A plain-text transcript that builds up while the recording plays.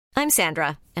I'm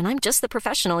Sandra, and I'm just the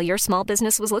professional your small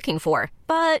business was looking for.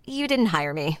 But you didn't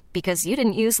hire me because you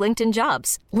didn't use LinkedIn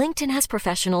Jobs. LinkedIn has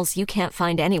professionals you can't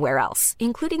find anywhere else,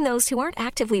 including those who aren't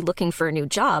actively looking for a new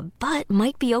job, but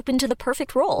might be open to the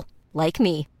perfect role, like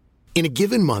me. In a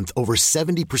given month, over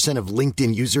 70% of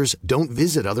LinkedIn users don't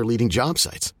visit other leading job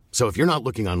sites. So if you're not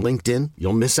looking on LinkedIn,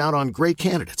 you'll miss out on great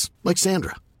candidates like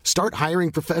Sandra. Start hiring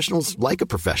professionals like a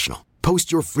professional.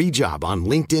 Post your free job on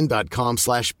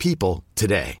linkedin.com/people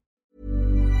today.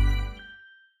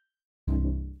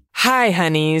 Hi,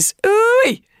 honeys.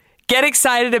 Ooh, get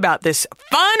excited about this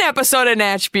fun episode of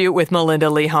Natch Butte with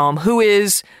Melinda Lee Holm, who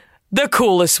is the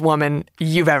coolest woman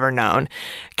you've ever known.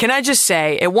 Can I just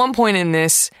say, at one point in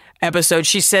this episode,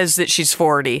 she says that she's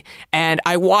 40, and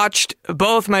I watched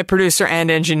both my producer and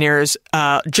engineers'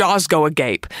 jaws go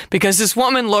agape because this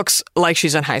woman looks like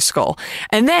she's in high school.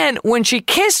 And then when she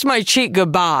kissed my cheek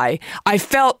goodbye, I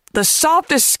felt the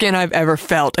softest skin I've ever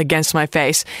felt against my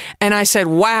face. And I said,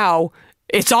 wow,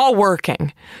 it's all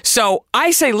working. So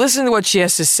I say, listen to what she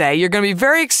has to say. You're going to be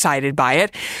very excited by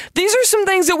it. These are some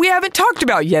things that we haven't talked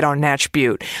about yet on Natch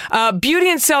Butte. Beauty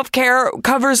and self-care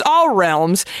covers all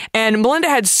realms, and Melinda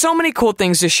had so many cool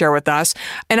things to share with us,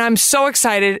 and I'm so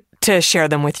excited to share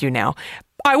them with you now.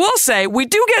 I will say, we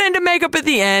do get into makeup at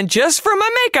the end, just for my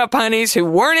makeup honeys who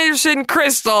weren't interested in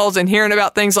crystals and hearing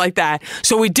about things like that.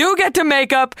 So we do get to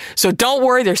makeup, so don't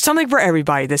worry, there's something for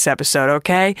everybody this episode,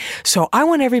 okay? So I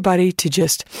want everybody to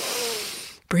just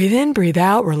breathe in, breathe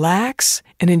out, relax,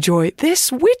 and enjoy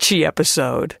this witchy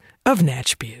episode of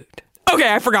Natch Butte.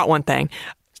 Okay, I forgot one thing.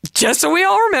 Just so we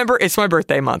all remember, it's my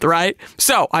birthday month, right?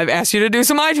 So I've asked you to do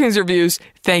some iTunes reviews.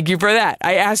 Thank you for that.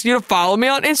 I asked you to follow me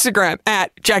on Instagram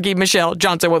at Jackie Michelle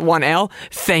Johnson with 1 L.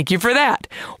 Thank you for that.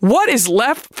 What is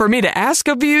left for me to ask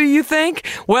of you, you think?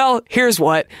 Well, here's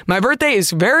what. My birthday is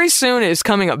very soon. It is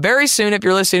coming up very soon if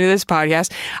you're listening to this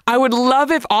podcast. I would love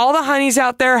if all the honeys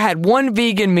out there had one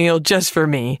vegan meal just for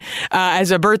me as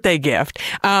a birthday gift.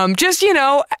 Just,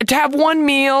 to have one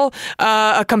meal,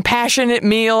 a compassionate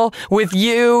meal with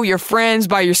you, your friends,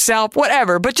 by yourself,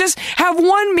 whatever. But just have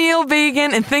one meal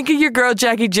vegan and think of your girl,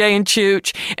 Jackie J and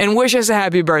Chooch, and wish us a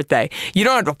happy birthday. You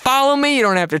don't have to follow me. You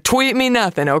don't have to tweet me,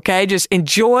 nothing, okay? Just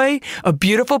enjoy a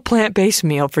beautiful plant-based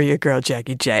meal for your girl,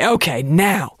 Jackie J. Okay,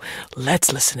 now,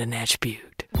 let's listen to Natch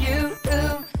Butte. You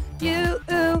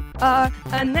are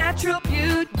a natural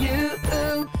beaut. You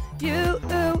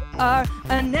are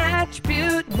a Natch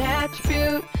Butte, Natch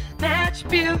Butte, Natch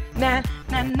Butte,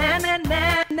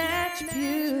 Natch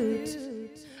Butte.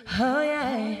 Oh,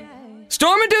 yeah.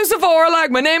 Storm and Deuce-a-4, like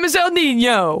my name is El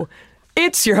Nino.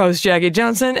 It's your host, Jackie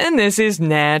Johnson, and this is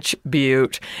Natch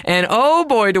Butte. And oh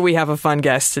boy, do we have a fun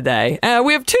guest today.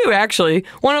 We have two, actually.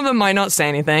 One of them might not say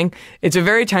anything. It's a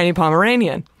very tiny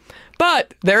Pomeranian.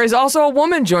 But there is also a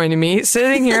woman joining me,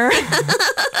 sitting here,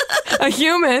 a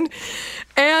human.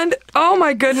 And, oh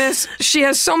my goodness, she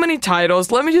has so many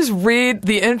titles. Let me just read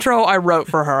the intro I wrote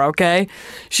for her, okay?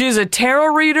 She is a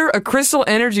tarot reader, a crystal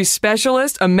energy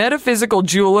specialist, a metaphysical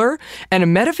jeweler, and a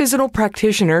metaphysical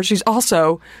practitioner. She's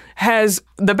also has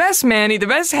the best manny, the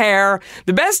best hair,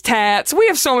 the best tats. We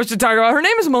have so much to talk about. Her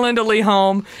name is Melinda Lee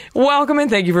Holm. Welcome and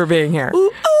thank you for being here. Ooh,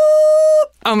 ooh.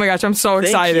 Oh my gosh, I'm so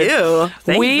excited. Thank you.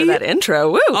 Thank you for that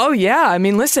intro. Woo. Oh yeah, I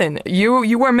mean, listen,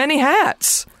 you wear many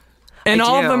hats. And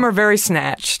all of them are very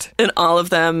snatched. And all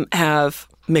of them have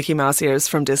Mickey Mouse ears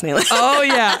from Disneyland. Oh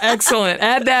yeah, excellent.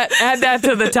 Add that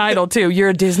to the title too. You're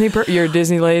a Disney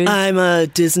lady? I'm a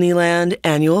Disneyland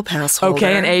annual pass holder.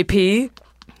 Okay, an AP?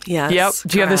 Yes. Yep.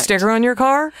 Do you have the sticker on your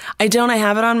car? I don't. I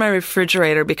have it on my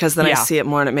refrigerator because then I see it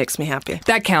more and it makes me happy.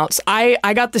 That counts. I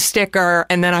got the sticker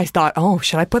and then I thought, oh,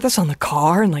 should I put this on the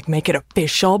car and make it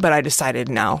official? But I decided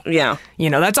no. Yeah.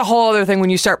 That's a whole other thing when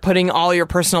you start putting all your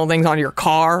personal things on your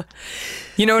car.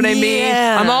 You know what I mean?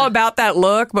 Yeah. I'm all about that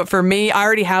look, but for me, I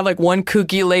already have one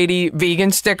kooky lady vegan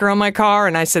sticker on my car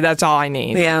and I said that's all I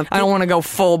need. Yeah. I don't want to go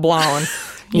full blown.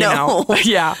 You know?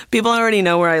 Yeah. People already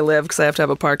know where I live because I have to have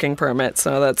a parking permit,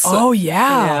 so that's... Oh,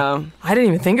 yeah. I didn't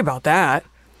even think about that.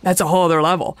 That's a whole other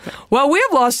level. Well, we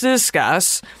have lots to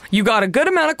discuss. You got a good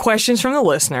amount of questions from the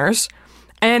listeners,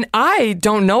 and I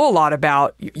don't know a lot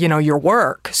about, your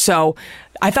work. So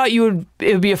I thought it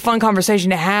would be a fun conversation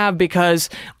to have because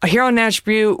here on Natch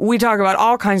Butte, we talk about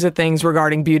all kinds of things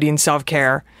regarding beauty and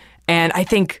self-care, and I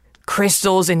think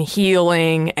crystals and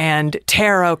healing and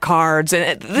tarot cards,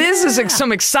 and this is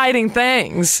some exciting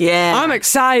things. Yeah, I'm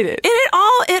excited.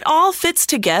 And it all fits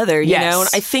together, you know. And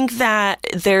I think that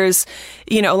there's,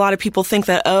 a lot of people think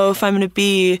that if I'm going to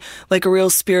be a real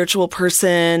spiritual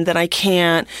person, then I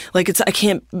can't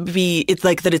be. It's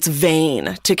that it's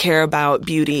vain to care about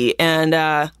beauty, and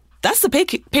that's the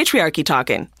patriarchy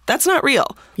talking. That's not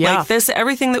real. Yeah. Like this,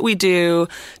 everything that we do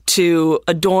to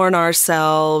adorn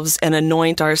ourselves and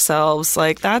anoint ourselves,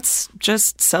 like that's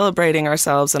just celebrating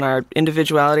ourselves and our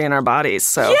individuality and our bodies.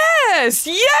 So Yes,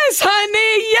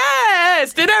 honey,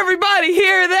 yes. Did everybody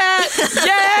hear that?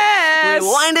 Yes.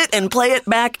 rewind it and play it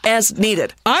back as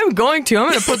needed. I'm going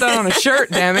to put that on a shirt,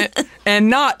 damn it, and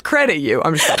not credit you.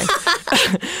 I'm just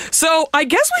kidding. So I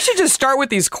guess we should just start with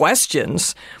these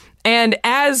questions. And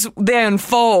as they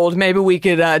unfold, maybe we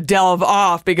could delve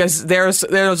off because there's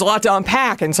a lot to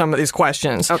unpack in some of these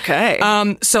questions. Okay.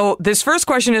 So this first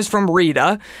question is from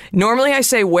Rita. Normally I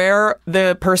say where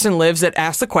the person lives that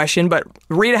asked the question, but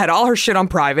Rita had all her shit on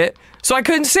private, so I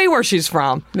couldn't say where she's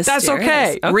from. Mysterious. That's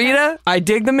okay. Rita, I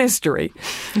dig the mystery.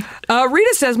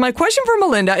 Rita says, my question for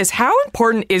Melinda is how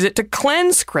important is it to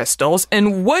cleanse crystals,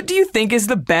 and what do you think is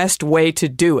the best way to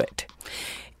do it?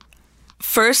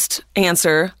 First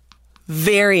answer,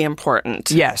 very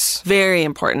important. Yes. Very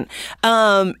important.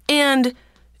 And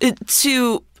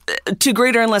to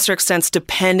greater and lesser extents,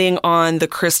 depending on the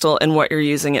crystal and what you're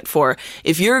using it for.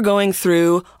 If you're going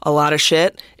through a lot of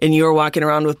shit and you're walking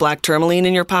around with black tourmaline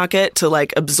in your pocket to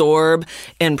like absorb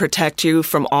and protect you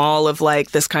from all of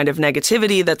like this kind of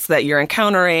negativity that you're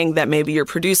encountering, that maybe you're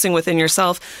producing within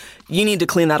yourself, you need to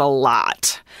clean that a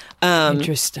lot.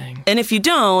 Interesting. And if you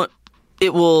don't,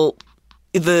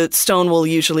 the stone will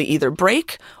usually either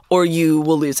break or you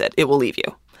will lose it. It will leave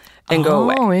you and go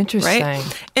away. Oh, interesting.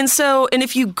 Right? And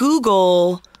if you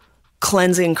Google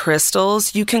cleansing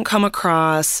crystals, you can come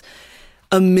across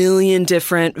a million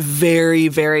different, very,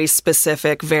 very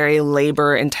specific, very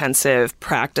labor-intensive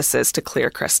practices to clear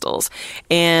crystals.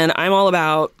 And I'm all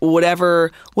about whatever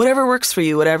works for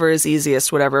you, whatever is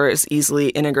easiest, whatever is easily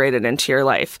integrated into your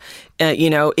life.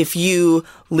 If you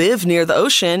live near the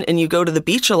ocean and you go to the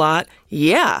beach a lot,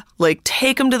 yeah, like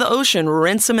take them to the ocean,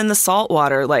 rinse them in the salt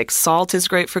water. Like salt is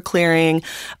great for clearing.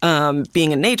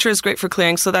 Being in nature is great for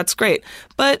clearing, so that's great.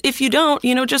 But if you don't,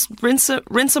 just rinse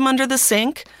them under the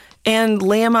sink and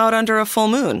lay them out under a full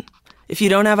moon. If you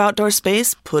don't have outdoor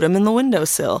space, put them in the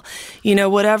windowsill.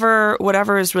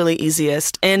 Whatever is really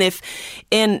easiest. And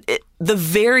the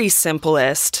very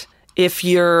simplest, if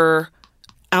you're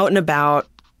out and about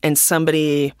and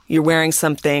you're wearing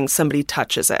something, somebody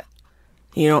touches it.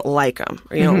 You don't like them,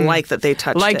 or you don't like that they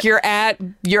touched it. Like you're at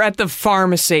the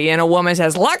pharmacy and a woman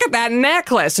says, "Look at that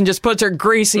necklace," and just puts her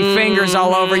greasy fingers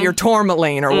all over your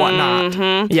tourmaline or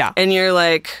whatnot. Yeah, and you're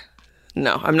like,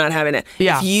 no, I'm not having it.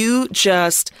 Yeah. If you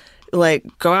just like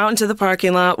go out into the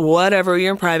parking lot, whatever,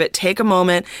 you're in private, take a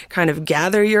moment, kind of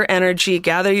gather your energy,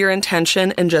 gather your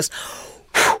intention, and just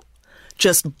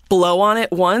blow on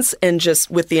it once, and just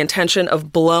with the intention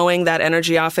of blowing that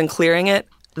energy off and clearing it,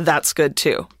 that's good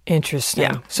too. Interesting.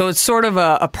 Yeah. So it's sort of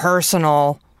a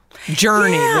personal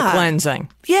journey, the cleansing.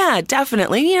 Yeah,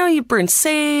 definitely. You burn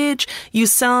sage,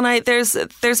 use selenite. There's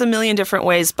a million different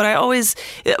ways, but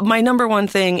my number one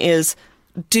thing is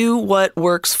do what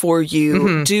works for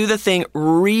you. Do the thing,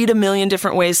 read a million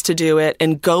different ways to do it,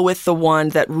 and go with the one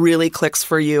that really clicks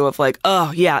for you of like,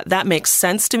 oh yeah, that makes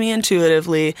sense to me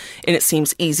intuitively, and it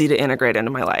seems easy to integrate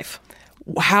into my life.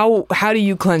 How do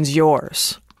you cleanse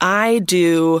yours? I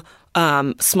do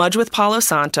smudge with Palo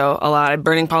Santo a lot. I'm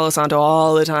burning Palo Santo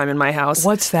all the time in my house.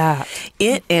 What's that?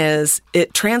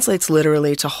 It translates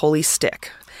literally to holy stick.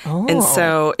 Oh. And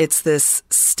so it's this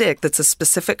stick that's a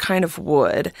specific kind of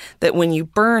wood that when you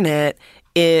burn it,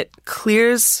 it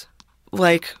clears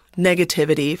like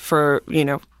negativity for,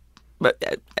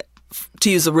 to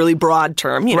use a really broad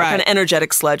term, right, kind of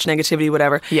energetic sludge, negativity,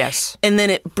 whatever. Yes. And then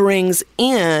it brings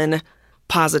in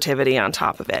positivity on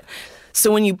top of it.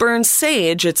 So when you burn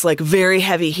sage, it's like very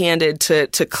heavy-handed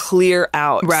to clear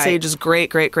out. Right. Sage is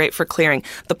great for clearing.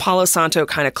 The Palo Santo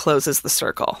kind of closes the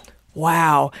circle.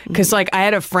 Wow. Because I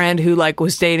had a friend who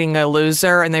was dating a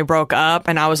loser and they broke up,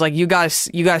 and I was like, you guys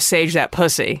sage that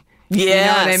pussy. Yeah, you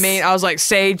know what I mean? I was like,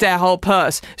 sage that whole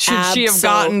puss. Should she have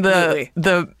gotten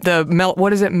the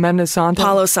what is it, Melinda Santo?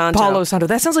 Palo Santo. Palo Santo.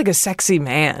 That sounds like a sexy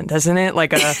man, doesn't it?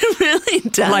 Like it really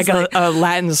does. Like a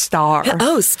Latin star.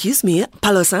 Oh, excuse me,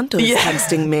 Palo Santo is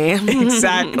texting me.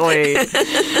 Exactly.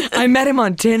 I met him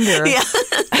on Tinder. Yeah.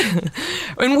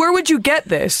 And where would you get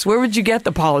this? Where would you get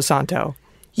the Palo Santo?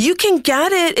 You can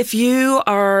get it if you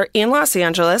are in Los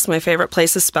Angeles. My favorite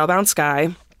place is Spellbound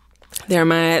Sky. They're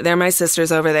my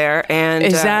sisters over there. And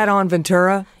is that on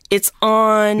Ventura? It's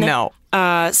on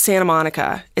Santa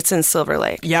Monica. It's in Silver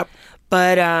Lake. Yep.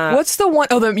 But what's the one?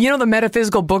 Oh, the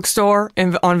metaphysical bookstore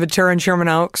on Ventura and Sherman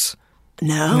Oaks.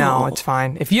 No. No, it's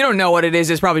fine. If you don't know what it is,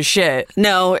 it's probably shit.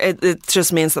 No, it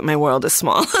just means that my world is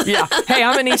small. Yeah. Hey,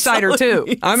 I'm an Eastsider too.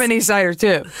 I'm an Eastsider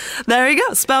too. There you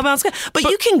go. Spellbound. But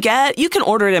you can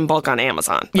order it in bulk on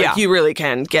Amazon. Like, yeah. You really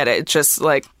can get it. Just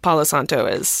like Palo Santo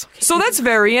is. So that's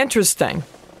very interesting.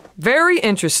 Very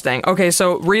interesting. Okay,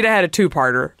 so Rita had a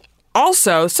two-parter.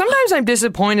 Also, sometimes I'm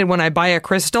disappointed when I buy a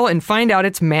crystal and find out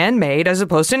it's man-made as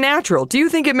opposed to natural. Do you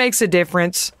think it makes a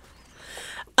difference?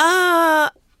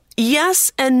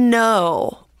 Yes and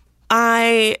no.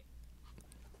 Rita,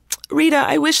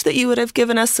 I wish that you would have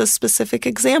given us a specific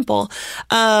example.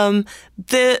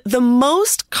 The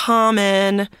most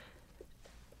common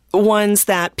ones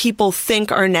that people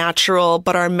think are natural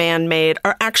but are man-made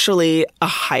are actually a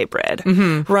hybrid,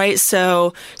 right?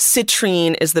 So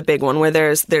citrine is the big one, where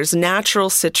there's natural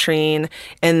citrine,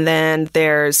 and then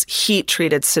there's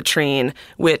heat-treated citrine,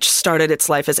 which started its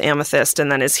life as amethyst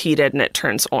and then is heated and it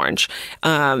turns orange,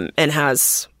 and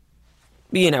has,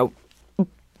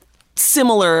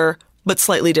 similar but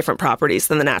slightly different properties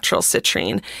than the natural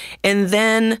citrine. And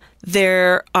then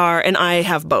there are, and I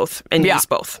have both and use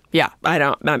both. Yeah.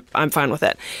 I'm fine with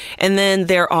it. And then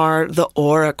there are the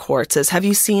aura quartzes. Have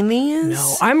you seen these?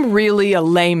 No, I'm really a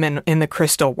layman in the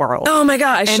crystal world. Oh my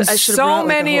gosh. And so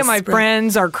many of my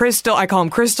friends are crystal, I call them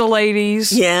crystal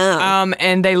ladies. Yeah.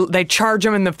 And they charge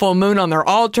them in the full moon on their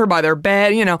altar by their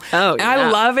bed, Oh, yeah. I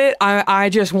love it. I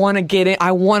just want to get it.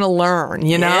 I want to learn,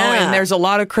 Yeah. And there's a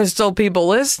lot of crystal people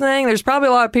listening. There's probably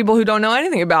a lot of people who don't know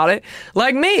anything about it,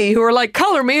 like me, who are like,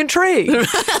 color me intrigued.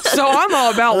 So I'm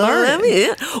all about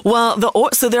learning.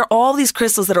 Well, so there are all these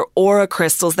crystals that are aura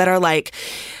crystals that are like,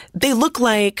 they look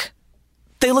like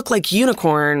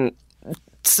unicorn,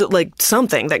 like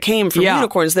something that came from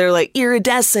unicorns. They're like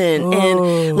iridescent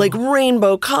and like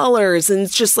rainbow colors, and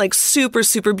it's just like super,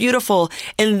 super beautiful.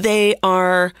 And they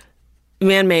are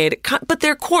man-made, but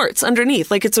they're quartz underneath.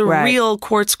 Like it's a real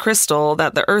quartz crystal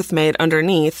that the earth made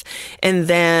underneath. And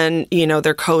then,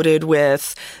 they're coated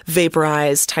with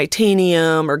vaporized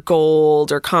titanium or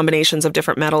gold or combinations of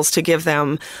different metals to give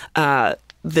them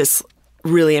this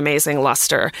really amazing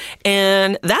luster.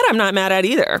 And that I'm not mad at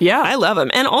either. Yeah. I love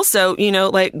them. And also,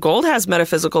 like gold has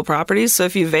metaphysical properties. So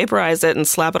if you vaporize it and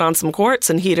slap it on some quartz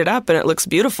and heat it up and it looks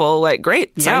beautiful, like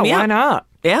great. Sign me why up. not?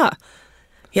 Yeah.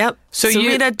 Yep. So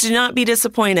Rita, do not be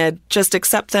disappointed. Just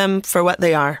accept them for what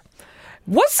they are.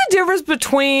 What's the difference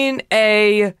between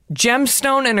a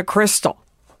gemstone and a crystal?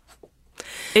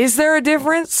 Is there a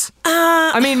difference?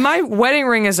 My wedding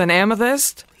ring is an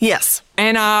amethyst. Yes.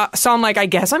 And so I'm like, I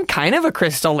guess I'm kind of a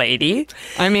crystal lady.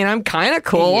 I'm kind of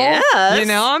cool. Yes.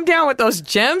 I'm down with those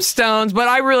gemstones, but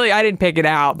I didn't pick it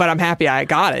out, but I'm happy I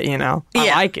got it, I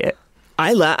like it.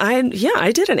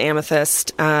 I did an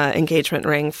amethyst engagement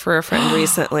ring for a friend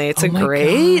recently. It's a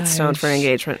great stone for an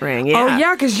engagement ring. Yeah. Oh,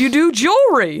 yeah, because you do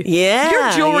jewelry. Yeah.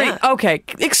 Your jewelry. Yeah. Okay.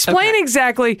 Explain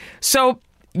exactly. So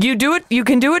you do it. You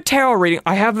can do a tarot reading.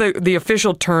 I have the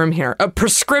official term here. A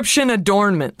prescription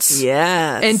adornments.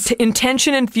 Yes. And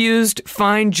intention-infused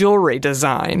fine jewelry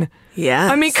design. Yes.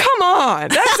 Come on.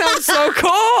 That sounds so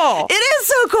cool. It is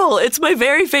so cool. It's my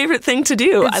very favorite thing to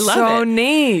do. I love it. So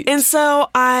neat. And so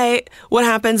what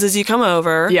happens is you come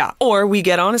over, or we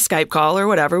get on a Skype call or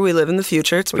whatever. We live in the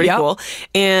future. It's pretty cool.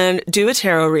 And do a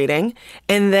tarot reading.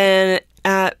 And then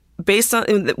based on,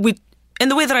 and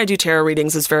the way that I do tarot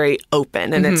readings is very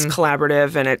open and it's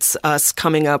collaborative, and it's us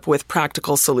coming up with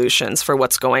practical solutions for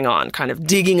what's going on, kind of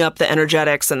digging up the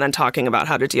energetics and then talking about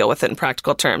how to deal with it in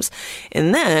practical terms.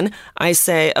 And then I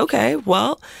say, okay,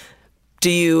 well, do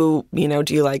you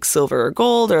like silver or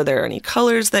gold? Are there any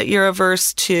colors that you're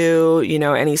averse to?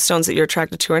 Any stones that you're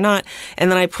attracted to or not?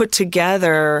 And then I put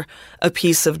together a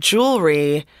piece of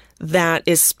jewelry that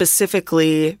is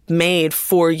specifically made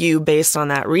for you based on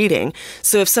that reading.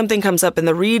 So if something comes up in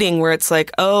the reading where it's like,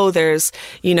 oh, there's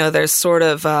sort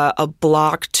of a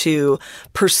block to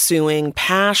pursuing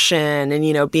passion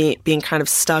and, being kind of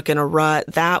stuck in a rut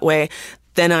that way,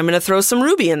 then I'm going to throw some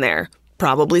ruby in there.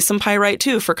 Probably some pyrite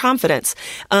too for confidence.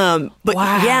 But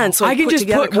wow. Yeah, and so I can just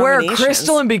wear a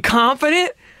crystal and be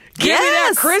confident. Give me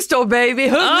that crystal, baby.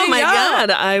 Hook me up. Oh my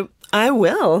God, I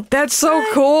will. That's so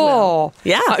cool.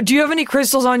 Yeah. Do you have any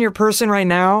crystals on your person right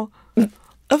now?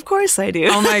 Of course I do.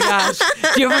 Oh my gosh.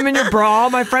 Do you have them in your bra?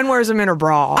 My friend wears them in her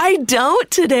bra. I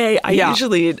don't today. I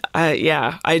usually,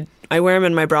 I wear them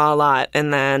in my bra a lot,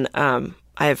 and then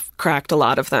I've cracked a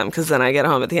lot of them because then I get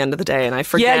home at the end of the day and I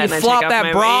forget. Yeah, you and flop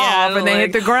that bra off and they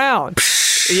hit the ground.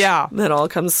 Yeah. It all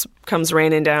comes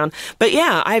raining down. But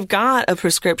yeah, I've got a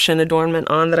prescription adornment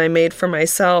on that I made for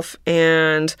myself,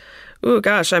 and oh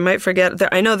gosh, I might forget.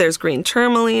 I know there's green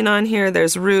tourmaline on here.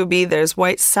 There's ruby. There's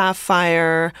white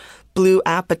sapphire, blue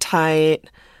apatite.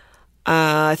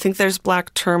 I think there's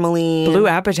black tourmaline. Blue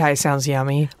apatite sounds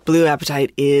yummy. Blue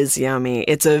apatite is yummy.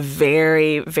 It's a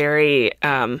very, very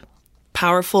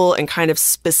powerful and kind of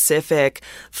specific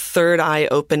third eye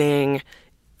opening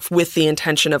with the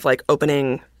intention of like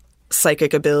opening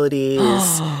psychic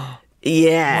abilities.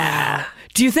 Yeah. Wow.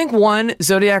 Do you think one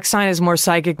zodiac sign is more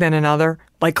psychic than another?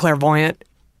 Like clairvoyant?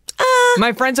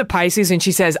 My friend's a Pisces and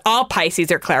she says all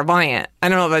Pisces are clairvoyant. I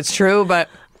don't know if that's true, but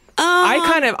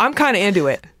I'm kind of into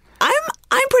it.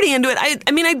 I'm pretty into it.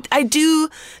 I mean, I do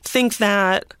think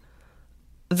that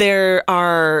there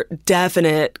are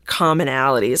definite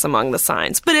commonalities among the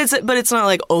signs, but it's not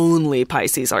like only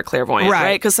Pisces are clairvoyant,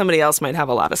 right? Because somebody else might have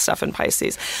a lot of stuff in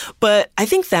Pisces. But I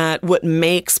think that what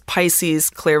makes Pisces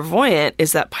clairvoyant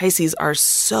is that Pisces are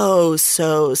so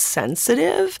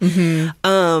sensitive,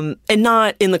 and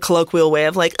not in the colloquial way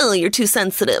of like, oh, you're too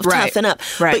sensitive, toughen up,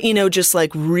 but just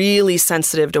like really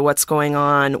sensitive to what's going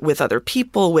on with other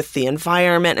people, with the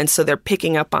environment, and so they're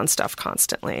picking up on stuff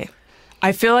constantly.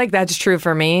 I feel like that's true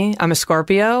for me. I'm a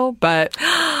Scorpio, but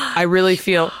I really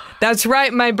feel... That's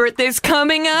right, my birthday's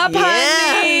coming up,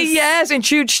 honey. Yes, and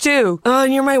Chooch, too. Oh,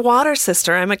 and you're my water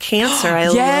sister. I'm a Cancer. I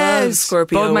love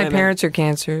Scorpio Both my women. parents are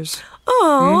Cancers.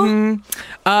 Oh.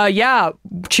 Yeah,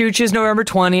 Chooch is November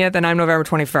 20th, and I'm November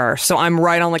 21st, so I'm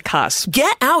right on the cusp.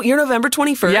 Get out. You're November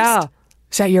 21st? Yeah.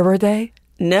 Is that your birthday?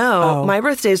 No, my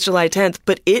birthday is July 10th,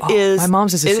 but it is... My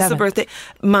mom's is the 7th. It is the birthday...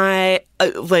 My,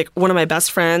 one of my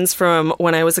best friends from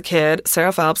when I was a kid,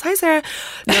 Sarah Phelps. Hi, Sarah.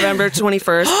 November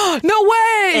 21st. No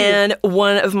way! And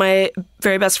one of my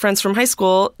very best friends from high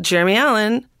school, Jeremy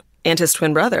Allen, and his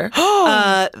twin brother,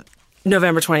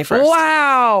 November 21st.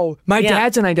 Wow! My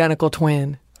dad's an identical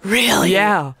twin. Really?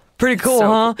 Yeah. Pretty cool,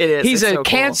 huh? It is. He's it's a so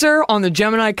Cancer on the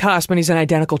Gemini cusp, and he's an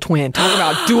identical twin. Talk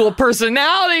about dual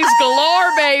personalities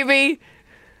galore, baby!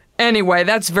 Anyway,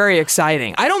 that's very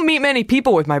exciting. I don't meet many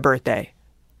people with my birthday.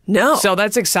 No. So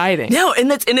that's exciting. No,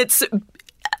 and it's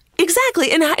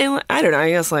exactly. And I don't know, I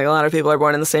guess like a lot of people are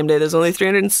born on the same day. There's only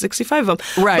 365 of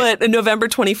them. Right. But November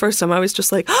 21st, I'm always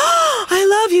just like, oh,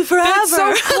 I love you forever. That's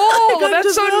so cool.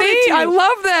 That's so neat. I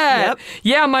love that. Yep.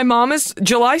 Yeah, my mom is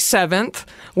July 7th,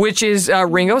 which is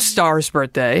Ringo Starr's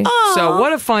birthday. Aww. So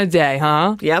what a fun day,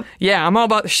 huh? Yep. Yeah, I'm all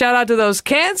about shout out to those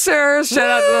Cancers. Shout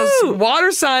out to those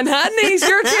water sign honeys.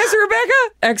 You're a Cancer,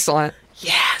 Rebecca? Excellent.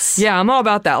 Yes. Yeah, I'm all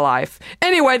about that life.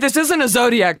 Anyway, this isn't a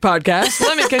Zodiac podcast.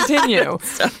 Let me continue.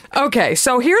 Okay,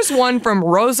 so here's one from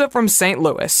Rosa from St.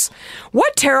 Louis.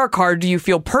 What tarot card do you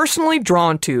feel personally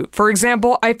drawn to? For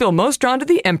example, I feel most drawn to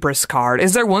the Empress card.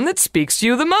 Is there one that speaks to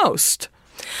you the most?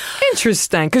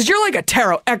 Interesting, because you're like a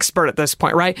tarot expert at this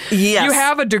point, right? Yes. You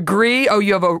have a degree. Oh,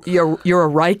 you're a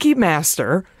Reiki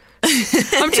master.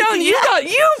 I'm telling you, I'm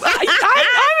in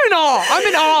awe. I'm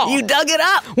in awe. You dug it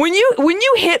up. When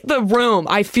you hit the room,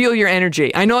 I feel your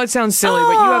energy. I know it sounds silly,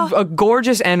 but you have a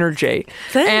gorgeous energy.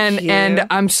 Thank you. And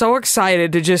I'm so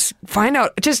excited to just find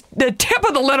out just the tip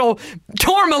of the little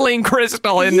tourmaline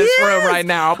crystal in this room right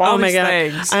now. Of all these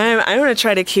things. I'm going to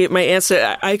try to keep my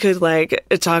answer. I could like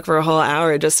talk for a whole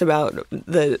hour just about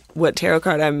what tarot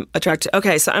card I'm attracted to.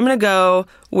 Okay, so I'm going to go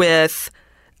with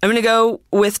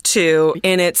two,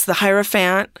 and it's the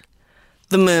Hierophant,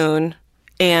 the Moon,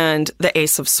 and the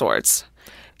Ace of Swords.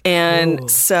 And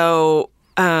so,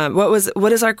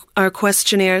 what is our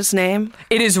questionaire's name?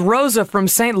 It is Rosa from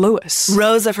St. Louis.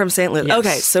 Rosa from St. Louis. Yes.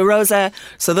 Okay, so Rosa.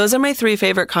 So those are my three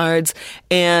favorite cards,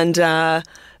 and in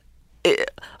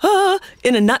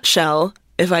a nutshell,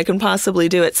 if I can possibly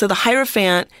do it. So the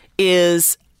Hierophant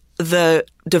is the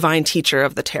divine teacher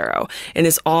of the tarot, and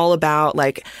is all about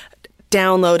like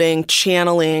downloading,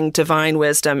 channeling divine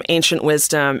wisdom, ancient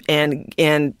wisdom,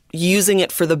 and using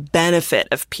it for the benefit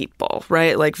of people,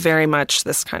 right? Like very much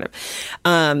this kind of,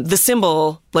 the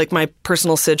symbol, like my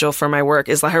personal sigil for my work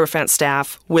is the Hierophant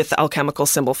staff with the alchemical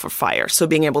symbol for fire. So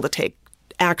being able to take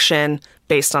action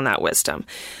based on that wisdom.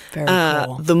 Very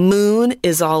cool. The Moon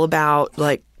is all about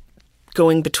like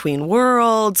going between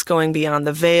worlds, going beyond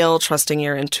the veil, trusting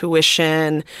your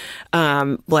intuition,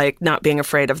 like not being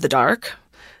afraid of the dark.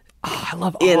 Oh, I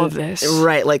love all of this.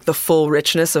 Right, like the full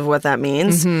richness of what that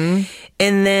means. Mm-hmm.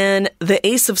 And then the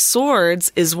Ace of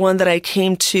Swords is one that I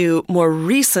came to more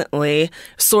recently.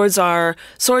 Swords are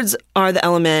the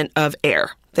element of air.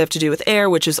 They have to do with air,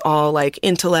 which is all like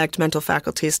intellect, mental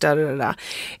faculties,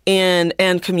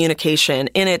 and communication.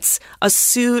 And it's a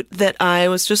suit that I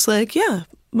was just like, yeah,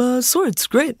 swords,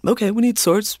 great. Okay, we need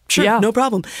swords. Sure, no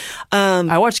problem.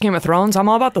 I watch Game of Thrones. I'm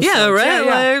all about those. Yeah, swords. right.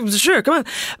 Yeah. Like, sure, come on.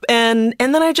 And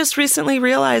then I just recently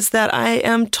realized that I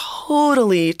am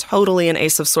totally an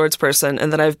Ace of Swords person,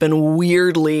 and that I've been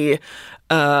weirdly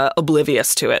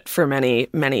oblivious to it for many,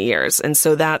 many years. And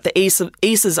so that the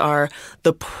aces are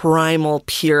the primal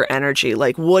pure energy.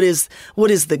 Like what is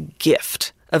the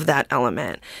gift of that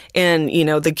element? And,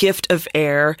 the gift of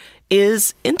air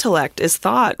is intellect, is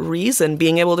thought, reason,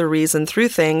 being able to reason through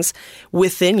things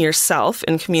within yourself,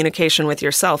 in communication with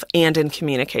yourself and in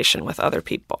communication with other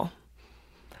people.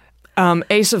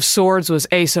 Ace of Swords was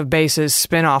Ace of Bases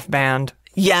spin-off band.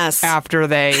 Yes. After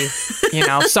they,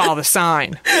 saw the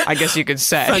sign, I guess you could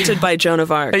say. Fronted by Joan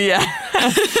of Arc. Yeah.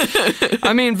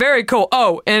 I mean, very cool.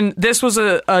 Oh, and this was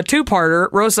a two-parter.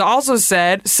 Rosa also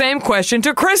said, same question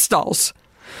to crystals.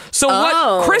 So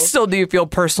what crystal do you feel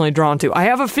personally drawn to? I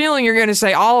have a feeling you're going to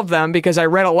say all of them because I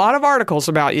read a lot of articles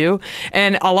about you,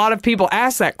 and a lot of people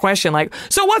ask that question, like,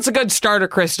 so what's a good starter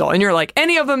crystal? And you're like,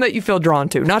 any of them that you feel drawn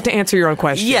to. Not to answer your own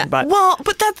question. Yeah, but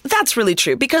that's really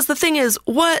true, because the thing is,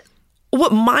 what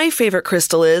my favorite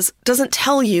crystal is doesn't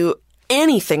tell you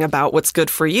anything about what's good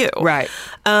for you. Right.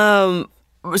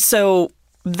 So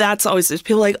that's always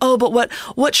people like, oh, but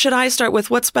what should I start with?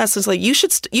 What's best? It's like you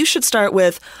should start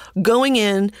with going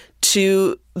in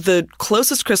to the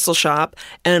closest crystal shop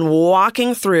and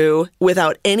walking through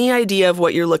without any idea of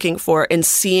what you're looking for and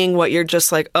seeing what you're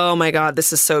just like, oh my God,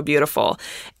 this is so beautiful.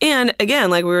 And again,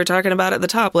 like we were talking about at the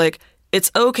top, like it's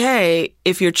okay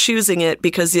if you're choosing it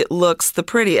because it looks the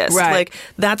prettiest. Right. Like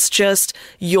that's just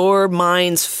your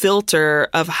mind's filter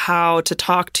of how to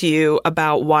talk to you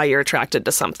about why you're attracted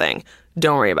to something.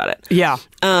 Don't worry about it. Yeah.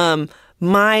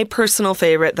 My personal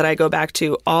favorite that I go back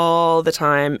to all the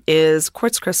time is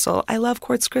quartz crystal. I love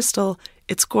quartz crystal.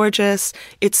 It's gorgeous.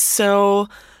 It's so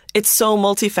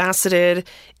multifaceted.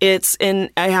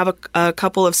 I have a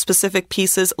couple of specific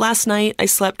pieces. Last night, I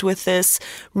slept with this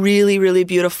really, really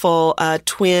beautiful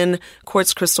twin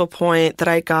quartz crystal point that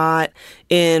I got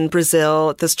in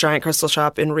Brazil at this giant crystal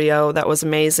shop in Rio. That was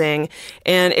amazing.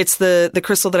 And it's the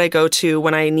crystal that I go to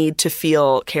when I need to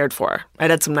feel cared for. I'd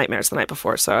had some nightmares the night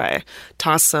before, so I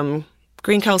tossed some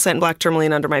green calcite and black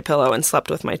tourmaline under my pillow and slept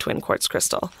with my twin quartz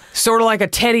crystal. Sort of like a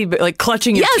teddy, like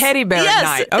clutching your teddy bear at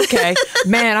night. Okay.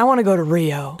 Man, I want to go to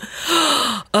Rio.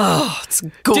 Oh, it's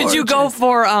gorgeous. Did you go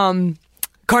for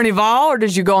Carnival or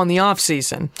did you go in the off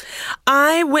season?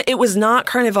 It was not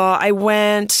Carnival. I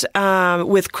went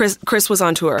with Chris. Chris was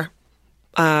on tour.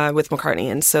 With McCartney,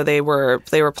 and so they were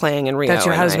playing in Rio. That's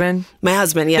your husband? My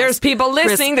husband, yes. There's people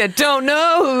listening that don't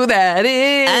know who that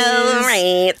is. Oh,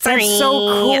 right. Sorry. That's so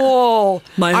cool.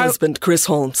 My husband, Chris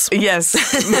Holmes. Yes,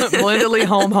 Melinda Lee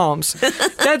Holmes.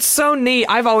 That's so neat.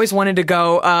 I've always wanted to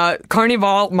go.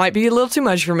 Carnival might be a little too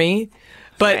much for me.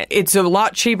 But it's a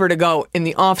lot cheaper to go in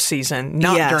the off season,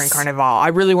 not during Carnival. I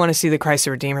really want to see the Christ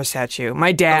the Redeemer statue.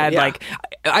 My dad,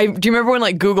 do you remember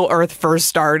when Google Earth first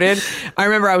started? I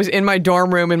remember I was in my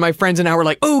dorm room and my friends and I were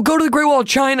like, oh, go to the Great Wall of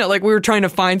China. Like we were trying to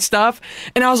find stuff.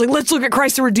 And I was like, let's look at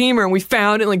Christ the Redeemer. And we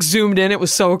found it and zoomed in. It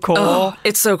was so cool. Oh,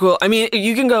 it's so cool. I mean,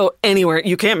 you can go anywhere.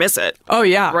 You can't miss it. Oh,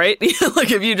 yeah. Right?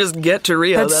 If you just get to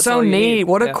Rio, that's so all you neat. need.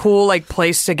 What a cool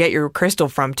place to get your crystal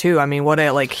from, too. I mean, what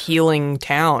a healing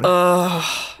town.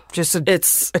 Just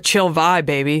a chill vibe,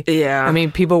 baby. Yeah. I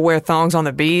mean, people wear thongs on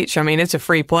the beach. I mean, it's a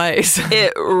free place.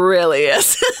 It really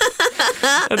is.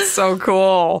 That's so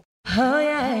cool. Oh,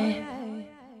 yeah.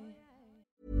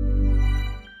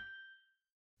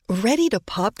 Ready to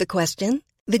pop the question?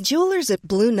 The jewelers at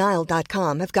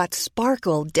BlueNile.com have got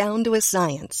sparkle down to a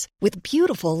science with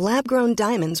beautiful lab-grown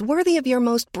diamonds worthy of your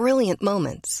most brilliant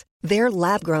moments. Their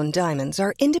lab-grown diamonds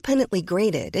are independently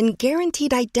graded and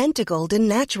guaranteed identical to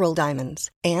natural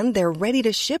diamonds. And they're ready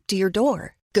to ship to your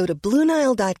door. Go to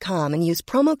BlueNile.com and use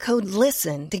promo code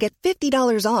LISTEN to get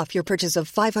 $50 off your purchase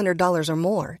of $500 or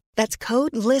more. That's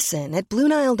code LISTEN at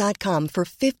BlueNile.com for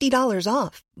 $50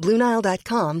 off.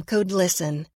 BlueNile.com, code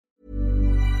LISTEN.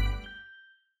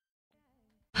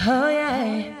 Oh,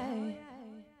 yeah.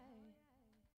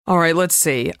 All right, let's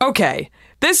see. Okay.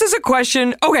 This is a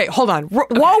question. Okay, hold on.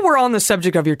 While we're on the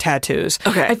subject of your tattoos,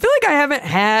 I feel like I haven't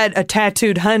had a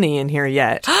tattooed honey in here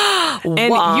yet. And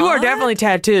you are definitely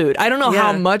tattooed. I don't know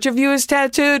how much of you is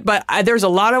tattooed, but there's a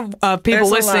lot of people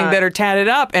listening that are tatted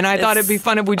up, and I thought it'd be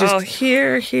fun if we just... Oh,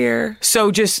 here. So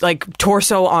just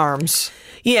torso, arms.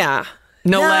 Yeah.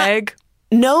 No leg?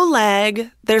 No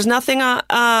leg. There's nothing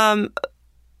on...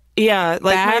 Yeah,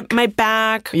 back? My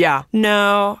back. Yeah.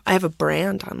 No, I have a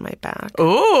brand on my back.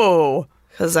 Ooh.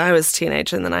 Because I was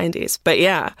teenage in the 90s. But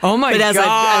yeah. Oh my gosh. But as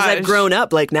I've grown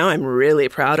up, now I'm really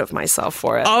proud of myself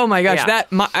for it. Oh my gosh. Yeah.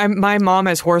 My mom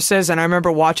has horses, and I remember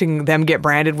watching them get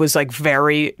branded was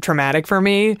very traumatic for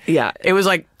me. Yeah. It was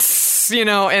and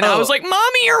I was like,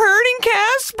 Mommy, you're hurting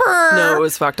Casper. No, it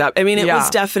was fucked up. I mean, it was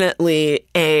definitely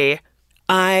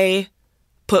I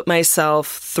put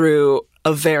myself through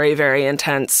a very, very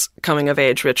intense coming of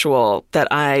age ritual that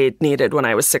I needed when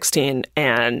I was 16,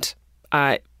 and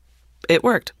it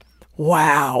worked.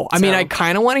 Wow. I mean, I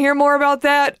kind of want to hear more about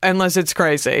that, unless it's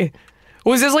crazy.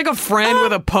 Was this like a friend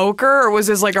with a poker, or was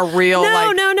this like a real? No.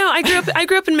 I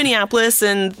grew up in Minneapolis,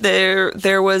 and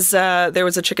there was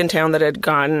a chick in town that had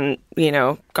gotten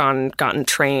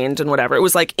trained and whatever. It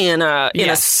was like in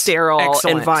a sterile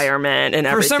environment and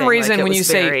everything. For some reason, like, when you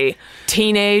say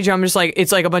teenage, I'm just like,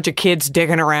 it's like a bunch of kids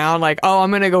dicking around. Like, oh,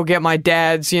 I'm gonna go get my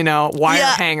dad's wire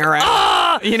hanger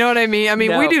out. You know what I mean? I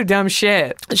mean, we do dumb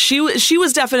shit. She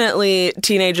was definitely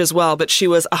teenage as well, but she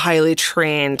was a highly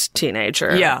trained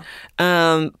teenager. Yeah.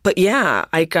 But yeah,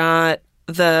 I got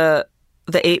the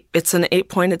 8. It's an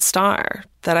 8-pointed star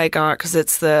that I got because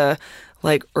it's the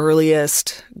like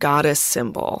earliest goddess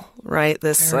symbol, right?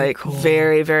 This very cool.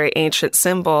 Very, very ancient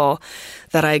symbol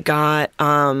that I got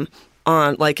on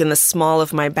like in the small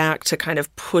of my back to kind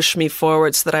of push me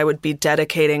forward so that I would be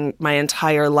dedicating my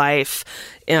entire life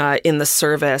in the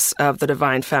service of the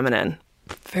divine feminine.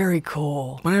 Very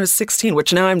cool. When I was 16,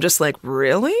 which now I'm just like,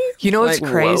 really? You know what's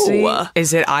crazy? Whoa.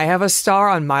 Is that I have a star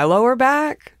on my lower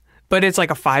back, but it's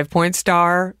like a 5-point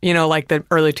star, like the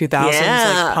early 2000s,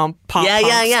 like pump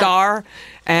star.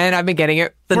 And I've been getting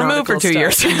it removed for 2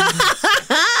 years. So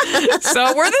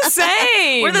we're the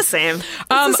same. We're the same. It's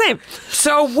the same.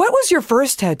 So what was your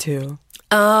first tattoo?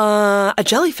 A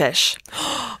jellyfish.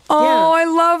 I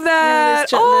love that.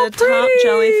 The top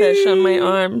jellyfish on my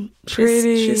arm.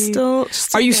 She's still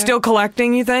Are you still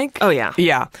collecting, you think? Oh, yeah.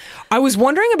 Yeah. I was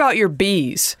wondering about your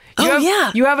bees.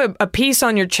 You have a piece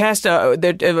on your chest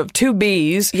of 2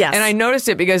 bees. Yes. And I noticed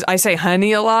it because I say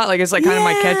honey a lot. Like, it's like kind of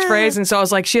my catchphrase. And so I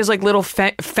was like, she has like little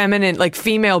feminine, like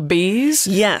female bees.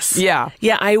 Yes. Yeah.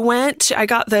 Yeah, I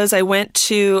got those. I went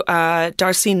to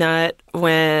Darcy Nutt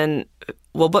when...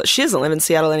 Well, but she doesn't live in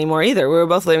Seattle anymore either. We were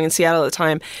both living in Seattle at the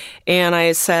time. And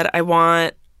I said, I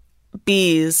want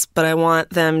bees, but I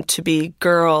want them to be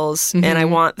girls, and I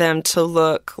want them to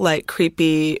look like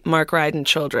creepy Mark Ryden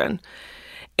children.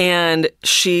 And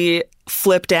she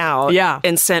flipped out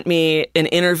and sent me an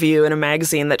interview in a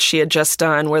magazine that she had just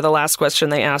done where the last question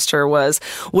they asked her was,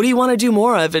 what do you want to do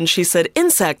more of? And she said,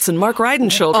 insects and Mark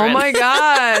Ryden children. Oh my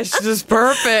gosh, this is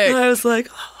perfect. And I was like,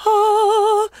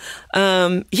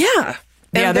 yeah.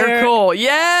 Yeah, they're cool.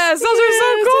 Yes, those are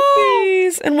so cool.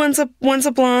 Bees. And one's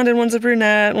a blonde and one's a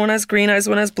brunette. One has green eyes,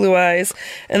 one has blue eyes.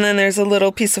 And then there's a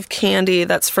little piece of candy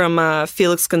that's from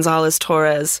Felix Gonzalez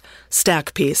Torres'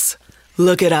 stack piece.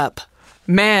 Look it up.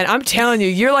 Man, I'm telling you,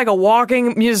 you're like a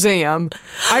walking museum.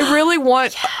 I really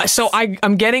want... Yes. So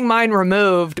I'm getting mine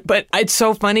removed, but it's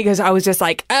so funny because I was just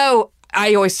like,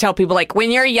 I always tell people, like,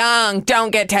 when you're young,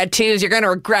 don't get tattoos. You're going to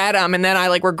regret them. And then I,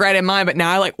 like, regretted mine, but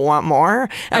now I, like, want more.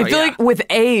 I feel like with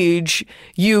age,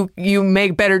 you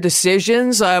make better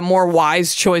decisions, more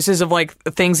wise choices of, like,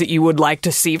 things that you would like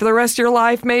to see for the rest of your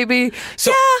life, maybe.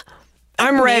 So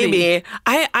I'm ready. Maybe.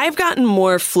 I've gotten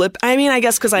more flip. I mean, I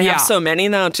guess because I have so many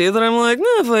now, too, that I'm like,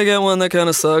 if I get one that kind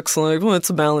of sucks, like, well,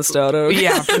 it's balanced out. Okay.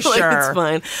 Yeah, for like, sure. It's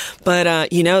fine. But,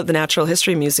 the Natural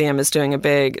History Museum is doing a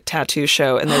big tattoo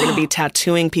show, and they're going to be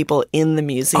tattooing people in the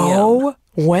museum. Oh,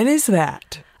 when is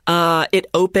that? It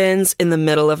opens in the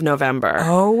middle of November.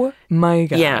 Oh, my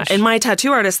gosh. Yeah, and my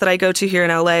tattoo artist that I go to here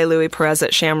in L.A., Louis Perez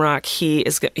at Shamrock, he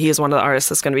is one of the artists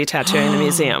that's going to be tattooing the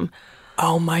museum.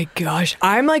 Oh my gosh.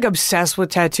 I'm like obsessed with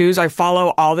tattoos. I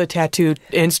follow all the tattoo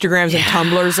Instagrams and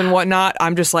Tumblrs and whatnot.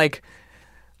 I'm just like,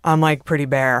 I'm like pretty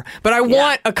bare. But I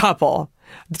want a couple.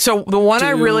 So the one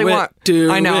I really want,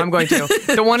 I'm going to.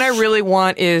 The one I really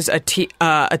want is a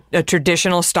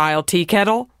traditional style tea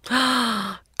kettle.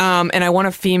 And I want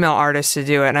a female artist to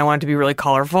do it, and I want it to be really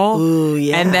colorful. Ooh,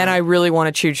 yeah. And then I really want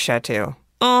a chooch tattoo.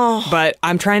 Oh. But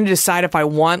I'm trying to decide if I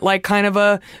want like kind of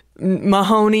a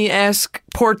Mahoney-esque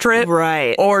portrait.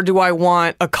 Right. Or do I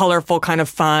want a colorful kind of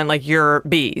fun, like your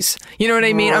bees? You know what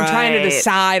I mean? Right. I'm trying to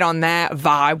decide on that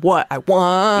vibe, what I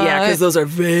want. Yeah, because those are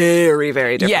very,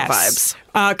 very different vibes.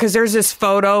 Because there's this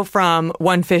photo from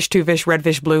One Fish, Two Fish, Red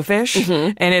Fish, Blue Fish.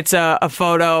 Mm-hmm. And it's a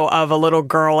photo of a little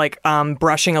girl like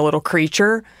brushing a little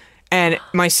creature. And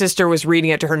my sister was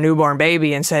reading it to her newborn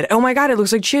baby and said, oh my God, it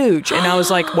looks like Chooch. And I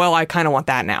was like, well, I kind of want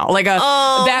that now. Like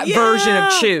that version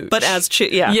of Chooch. But as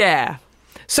Chooch, yeah. Yeah.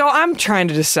 So I'm trying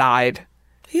to decide.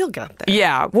 You'll get there.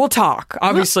 Yeah, we'll talk.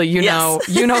 Obviously, you know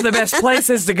the best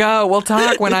places to go. We'll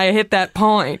talk when I hit that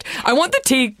point. I want the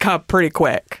teacup pretty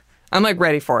quick. I'm like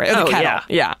ready for it. Oh, yeah.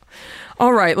 Yeah.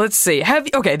 All right, let's see.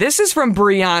 Okay, this is from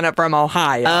Brianna from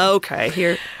Ohio. Okay,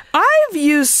 here. I've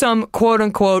used some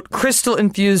quote-unquote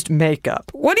crystal-infused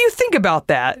makeup. What do you think about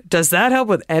that? Does that help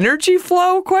with energy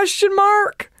flow? ? Do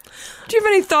you have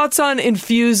any thoughts on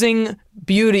infusing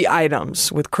beauty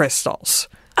items with crystals?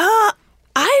 I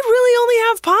really only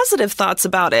have positive thoughts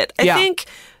about it. I think,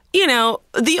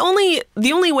 the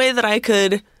only way that I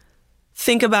could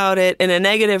think about it in a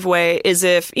negative way is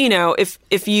if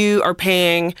you are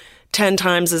paying 10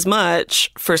 times as much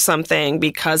for something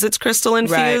because it's crystal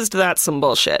infused, that's some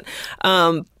bullshit.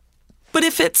 But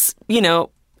if it's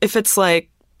like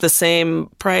the same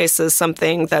price as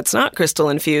something that's not crystal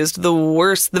infused,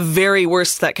 the very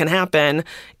worst that can happen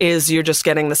is you're just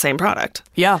getting the same product.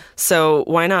 Yeah. So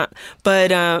why not? But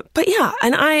yeah,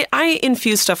 and I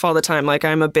infuse stuff all the time. Like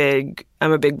I'm a big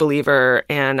believer,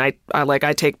 and I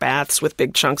take baths with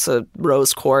big chunks of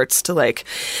rose quartz to like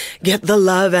get the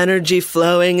love energy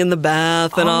flowing in the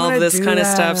bath and all of this kind of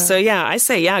stuff. So yeah, I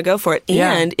say go for it.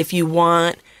 Yeah. And if you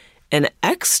want an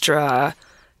extra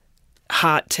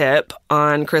hot tip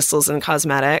on crystals and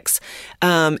cosmetics,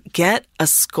 get a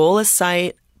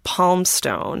scolecite palm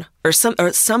stone or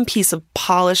some piece of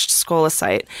polished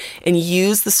scolecite and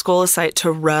use the scolecite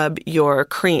to rub your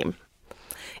cream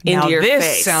into your face.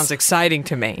 This sounds exciting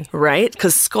to me. Right?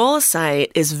 Because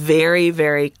scolecite is very,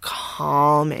 very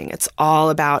calming. It's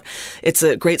a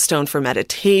great stone for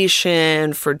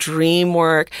meditation, for dream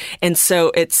work. And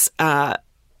so it's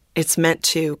meant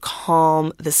to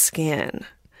calm the skin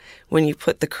when you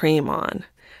put the cream on.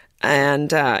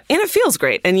 And it feels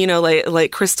great. And,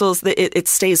 like crystals, it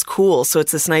stays cool. So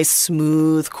it's this nice,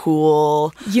 smooth,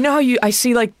 cool. You know how I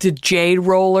see like the jade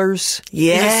rollers?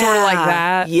 Yeah. Is it sort of like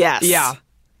that? Yes. Yeah.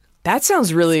 That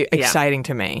sounds really exciting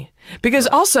to me. Because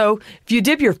also, if you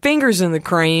dip your fingers in the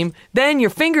cream, then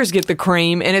your fingers get the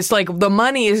cream, and it's like the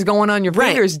money is going on your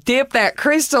fingers. Right. Dip that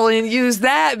crystal and use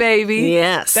that, baby.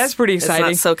 Yes. That's pretty exciting.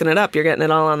 It's not soaking it up. You're getting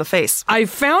it all on the face. I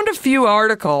found a few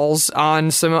articles on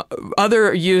some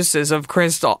other uses of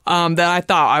crystal that I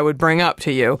thought I would bring up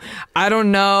to you. I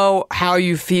don't know how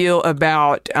you feel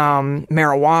about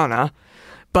marijuana,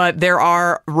 but there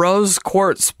are rose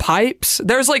quartz pipes.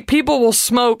 There's like people will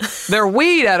smoke their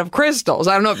weed out of crystals.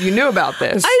 I don't know if you knew about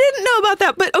this. I didn't know about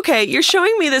that, but okay, you're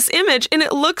showing me this image and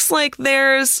it looks like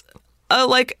there's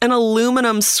like an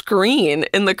aluminum screen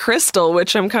in the crystal,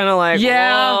 which I'm kind of like,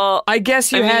 well, I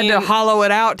guess you had to hollow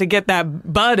it out to get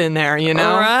that bud in there,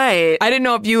 Right. I didn't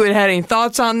know if you had any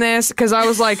thoughts on this, because I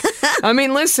was like,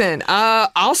 listen,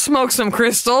 I'll smoke some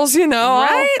crystals,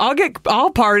 Right?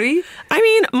 I'll party.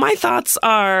 My thoughts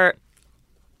are,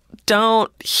 don't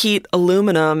heat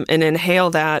aluminum and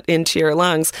inhale that into your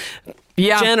lungs.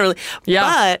 Yeah. Generally.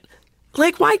 Yeah.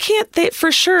 But, why can't they,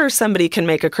 for sure somebody can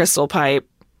make a crystal pipe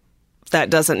that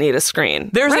doesn't need a screen.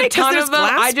 There's a ton of them.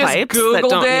 I just Googled that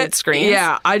don't it. Need screens.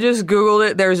 Yeah, I just Googled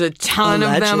it. There's a ton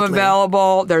of them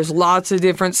available. There's lots of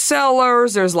different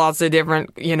sellers. There's lots of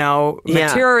different,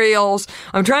 materials.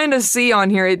 I'm trying to see on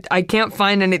here. I can't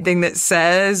find anything that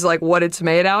says like what it's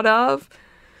made out of.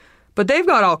 But they've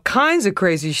got all kinds of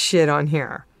crazy shit on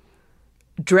here.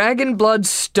 Dragon Blood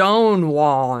Stone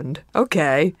Wand.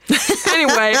 Okay.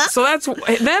 Anyway, so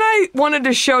then I wanted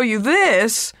to show you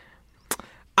this.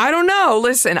 I don't know.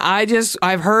 Listen,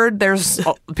 I've heard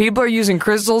people are using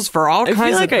crystals for all kinds of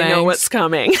things. I feel like I know what's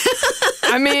coming.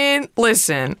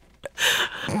 Listen.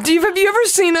 Have you ever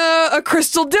seen a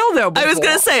crystal dildo before? I was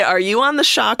going to say, are you on the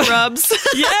shock rubs?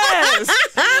 Yes.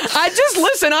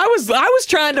 I was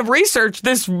trying to research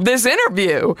this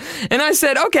interview, and I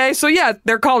said, okay, so yeah,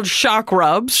 they're called shock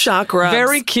rubs. Shock rubs.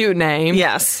 Very cute name.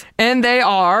 Yes. And they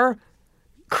are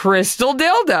crystal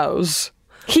dildos.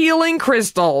 Healing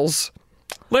crystals.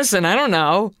 Listen, I don't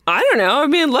know.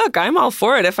 Look, I'm all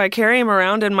for it. If I carry them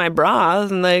around in my bra,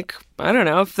 and I don't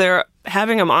know, if they're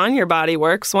having them on your body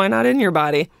works, why not in your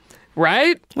body?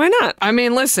 Right? Why not?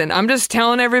 Listen, I'm just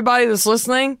telling everybody that's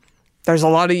listening, there's a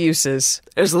lot of uses.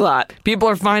 There's a lot. People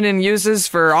are finding uses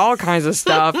for all kinds of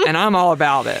stuff, and I'm all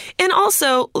about it. And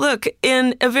also, look,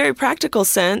 in a very practical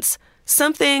sense,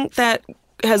 something that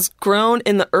has grown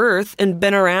in the earth and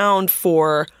been around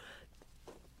for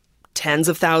tens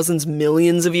of thousands,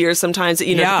 millions of years sometimes,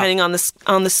 depending on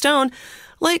the stone,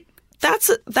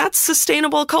 that's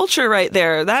sustainable culture right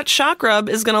there. That shock rub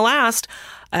is going to last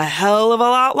a hell of a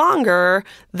lot longer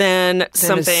than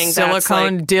something a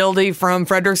silicone dildy from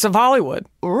Fredericks of Hollywood.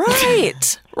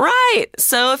 Right. Right.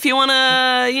 So if you want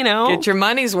to, get your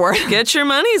money's worth. And it's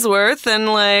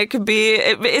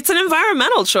an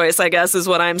environmental choice, I guess, is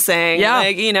what I'm saying.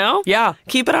 Yeah. Yeah.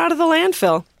 Keep it out of the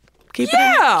landfill. Keep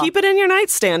it in your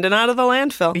nightstand and out of the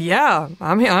landfill. Yeah.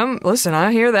 Listen,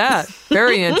 I hear that.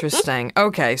 Very interesting.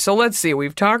 Okay, so let's see.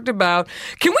 We've talked about...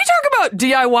 Can we talk about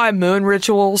DIY moon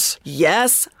rituals?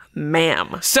 Yes,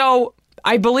 ma'am. So,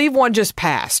 I believe one just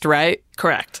passed, right?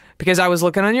 Correct. Because I was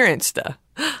looking on your Insta.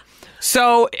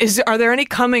 So are there any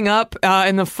coming up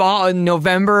in the fall, in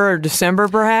November or December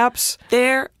perhaps?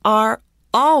 There are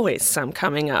always some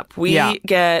coming up. We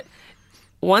get...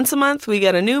 Once a month, we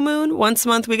get a new moon. Once a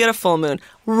month, we get a full moon.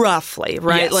 Roughly,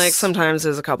 right? Yes. Like sometimes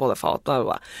there's a couple that fall, blah,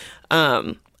 blah,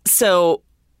 blah. So,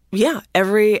 yeah,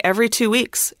 every 2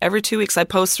 weeks. Every 2 weeks, I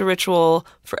post a ritual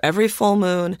for every full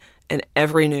moon and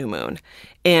every new moon.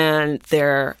 And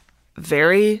they're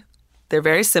very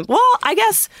simple. Well,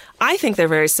 I think they're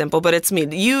very simple, but it's me.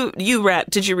 Did you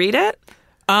read it?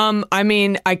 I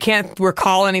mean, I can't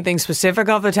recall anything specific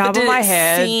off the top of my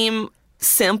head. Did it seem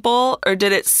simple, or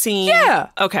did it seem... Yeah.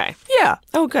 Okay. Yeah.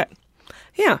 Oh, good.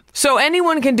 Yeah. So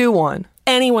anyone can do one.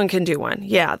 Anyone can do one.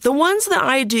 Yeah. The ones that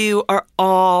I do are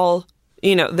all,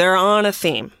 they're on a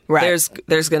theme. Right.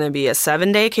 There's going to be a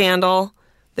 7-day candle.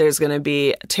 There's going to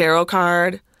be a tarot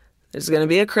card. There's going to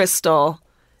be a crystal.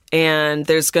 And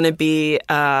there's going to be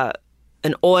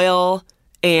an oil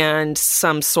and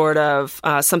some sort of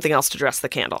something else to dress the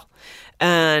candle.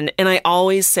 And I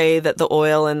always say that the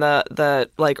oil and the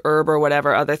like herb or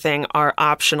whatever other thing are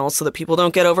optional so that people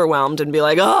don't get overwhelmed and be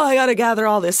like, oh, I got to gather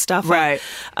all this stuff. Right.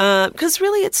 Because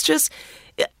really it's just,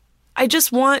 I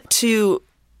just want to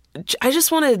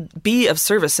be of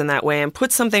service in that way and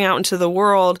put something out into the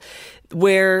world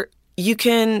where you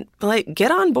can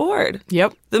get on board.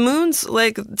 Yep. The moon's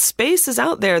space is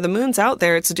out there. The moon's out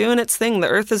there. It's doing its thing. The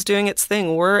earth is doing its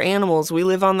thing. We're animals. We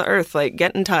live on the earth.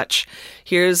 Get in touch.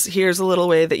 Here's a little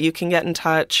way that you can get in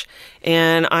touch.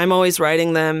 And I'm always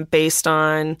writing them based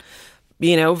on,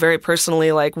 very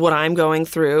personally, what I'm going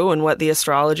through and what the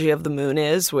astrology of the moon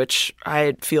is, which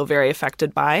I feel very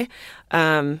affected by.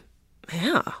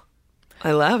 Yeah.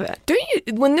 I love it.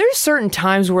 When there's certain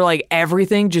times where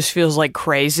everything just feels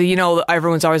crazy,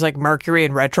 everyone's always Mercury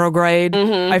in retrograde.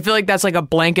 Mm-hmm. I feel like that's a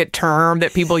blanket term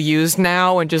that people use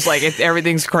now and just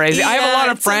everything's crazy. Yeah, I have a lot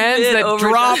of friends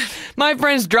my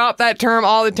friends drop that term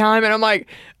all the time and I'm like,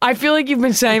 I feel like you've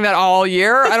been saying that all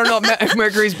year. I don't know if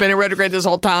Mercury's been in retrograde this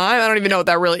whole time. I don't even know what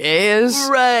that really is.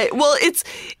 Right. Well,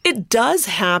 it does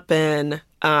happen,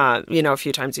 a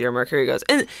few times a year Mercury goes.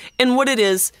 And what it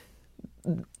is,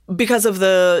 because of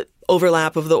the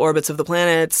overlap of the orbits of the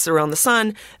planets around the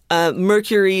sun,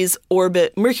 Mercury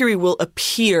will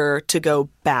appear to go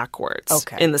backwards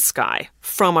in the sky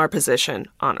from our position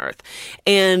on Earth.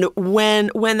 And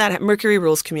when that Mercury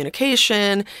rules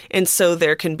communication, and so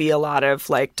there can be a lot of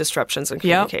disruptions in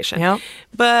communication. Yep.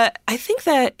 But I think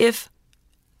that if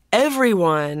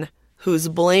everyone who's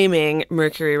blaming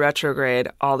Mercury retrograde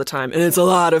all the time, and it's a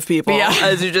lot of people,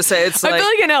 as you just say. It's I feel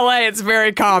like in LA it's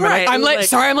very common. Right, I'm late.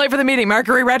 Sorry, I'm late for the meeting.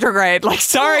 Mercury retrograde.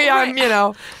 Sorry,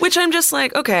 I'm. Which I'm just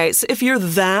okay. So if you're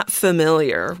that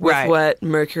familiar with what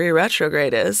Mercury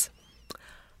retrograde is,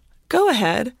 go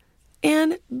ahead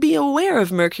and be aware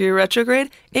of Mercury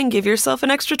retrograde and give yourself an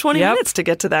extra 20 minutes to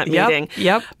get to that meeting.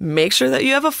 Yep. Make sure that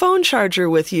you have a phone charger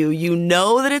with you. You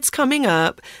know that it's coming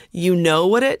up. You know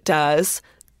what it does.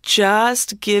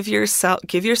 Just give yourself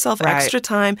extra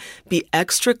time, be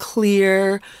extra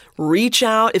clear, reach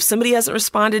out. If somebody hasn't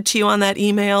responded to you on that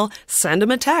email, send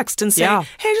them a text and say, hey,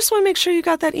 I just want to make sure you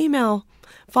got that email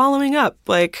following up.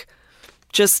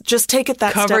 Just take it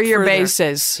that step further. Cover your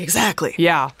bases. Exactly.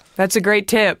 Yeah. That's a great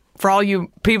tip for all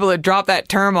you people that drop that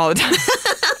term all the time.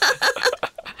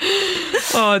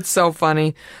 Oh, it's so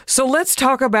funny. So let's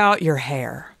talk about your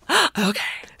hair. Okay.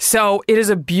 So it is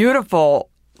a beautiful...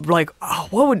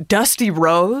 dusty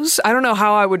rose? I don't know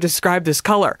how I would describe this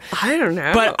color. I don't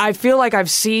know. But I feel like I've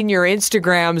seen your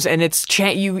Instagrams and it's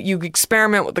you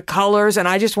experiment with the colors and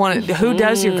I just want to, who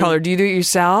does your color? Do you do it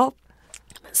yourself?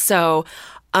 So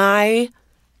I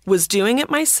was doing it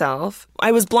myself.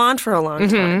 I was blonde for a long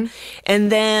time.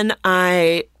 And then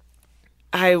I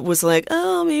was like,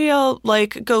 oh, maybe I'll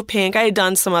go pink. I had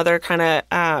done some other kind of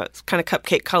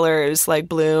cupcake colors like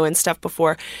blue and stuff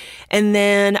before. And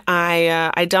then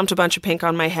I dumped a bunch of pink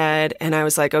on my head and I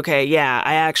was like, okay, yeah,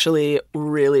 I actually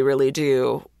really, really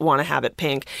do want to have it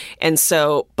pink. And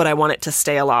so, but I want it to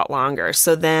stay a lot longer.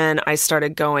 So then I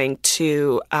started going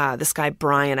to this guy,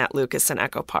 Brian at Lucas in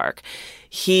Echo Park.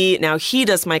 He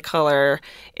does my color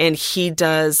and he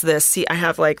does this. See, I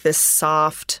have this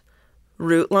soft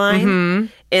root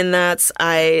line, and that's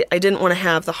I didn't want to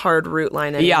have the hard root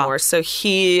line anymore. So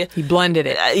he blended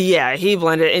it. He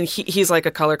blended it, and he's a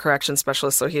color correction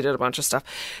specialist, so he did a bunch of stuff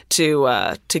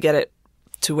to get it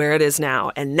to where it is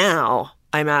now. And now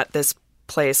I'm at this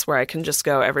place where I can just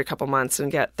go every couple months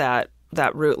and get that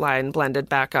root line blended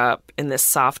back up in this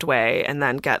soft way, and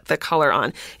then get the color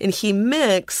on. And he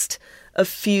mixed a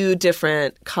few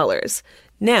different colors.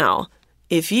 Now,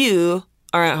 if you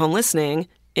are at home listening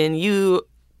and you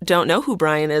don't know who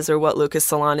Brian is or what Lucas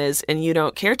Salon is, and you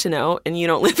don't care to know, and you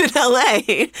don't live in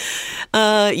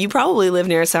LA, you probably live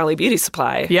near a Sally Beauty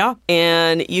Supply. Yeah.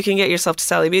 And you can get yourself to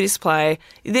Sally Beauty Supply.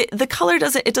 The color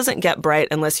doesn't get bright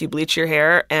unless you bleach your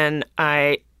hair, and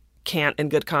I can't in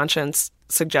good conscience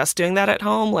suggest doing that at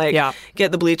home.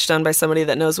 Get the bleach done by somebody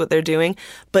that knows what they're doing.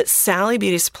 But Sally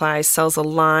Beauty Supply sells a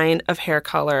line of hair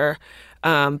color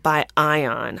by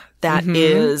Ion that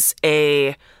is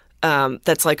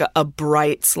that's like a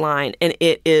brights line, and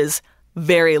it is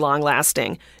very long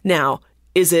lasting. Now,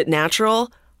 is it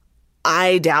natural?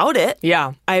 I doubt it.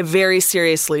 Yeah. I very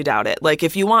seriously doubt it. Like,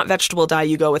 if you want vegetable dye,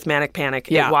 you go with Manic Panic.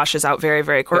 Yeah. It washes out very,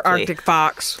 very quickly. Or Arctic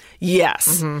Fox.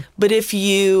 Yes. But if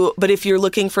you're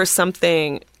looking for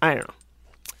something, I don't know.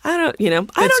 I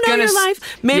don't know your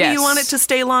life. Maybe you want it to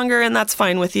stay longer, and that's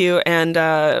fine with you. And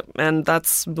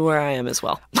that's where I am as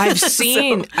well. I've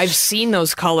seen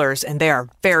those colors, and they are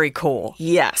very cool.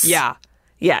 Yes. Yeah.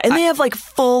 Yeah, and they have like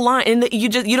full line, and you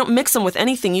don't mix them with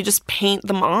anything. You just paint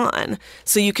them on,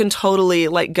 so you can totally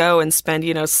like go and spend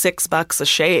 $6 a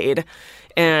shade,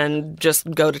 and just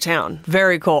go to town.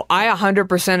 Very cool. I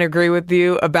 100% agree with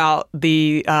you about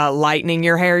the lightening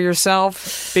your hair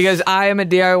yourself, because I am a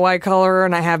DIY colorer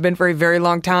and I have been for a very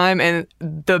long time. And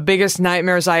the biggest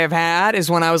nightmares I have had is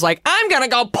when I was like, I'm going to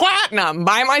go platinum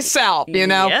by myself.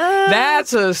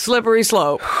 That's a slippery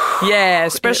slope. Yeah,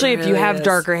 especially if you have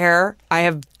darker hair. I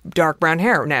have dark brown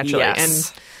hair naturally.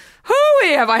 Yes. And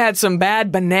have I had some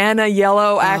bad banana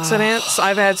yellow accidents.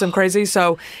 I've had some crazy.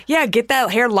 So, yeah, get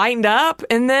that hair lightened up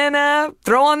and then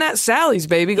throw on that Sally's,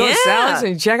 baby. Go to Sally's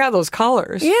and check out those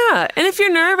colors. Yeah. And if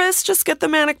you're nervous, just get the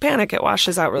Manic Panic. It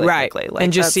washes out really quickly.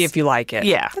 And just see if you like it.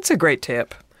 Yeah. That's a great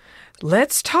tip.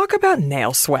 Let's talk about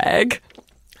nail swag.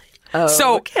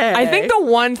 So I think the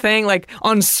one thing, like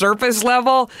on surface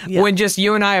level, when just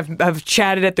you and I have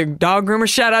chatted at the dog groomer,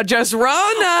 shout out Just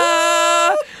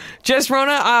Rona. Just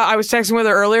Rona, I was texting with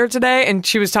her earlier today, and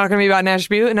she was talking to me about Nash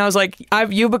Butte, and I was like,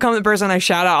 you've become the person I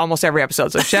shout out almost every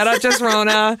episode. So shout out Just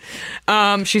Rona.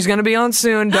 She's going to be on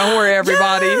soon. Don't worry,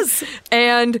 everybody. Yes!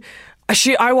 And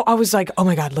I was like, oh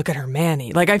my God, look at her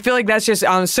mani. Like, I feel like that's just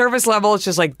on the surface level. It's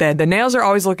just like the nails are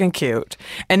always looking cute.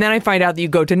 And then I find out that you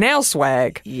go to Nail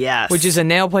Swag. Yes. Which is a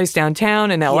nail place downtown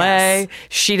in LA. Yes.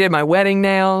 She did my wedding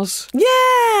nails.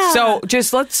 Yeah. So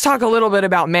just let's talk a little bit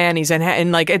about manis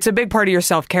and like, it's a big part of your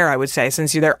self-care, I would say,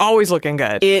 since they're always looking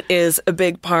good. It is a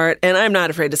big part. And I'm not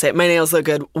afraid to say it. My nails look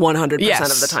good 100%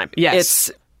 of the time. Yes.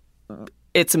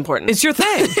 It's important. It's your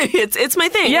thing. it's my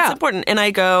thing. Yeah. It's important. And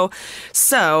I go,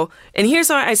 and here's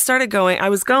how I started going. I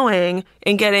was going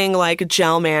and getting like a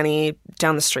gel mani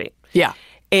down the street. Yeah.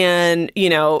 And,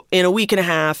 in a week and a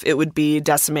half, it would be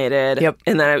decimated. Yep.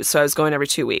 And then I was going every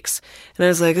 2 weeks. And I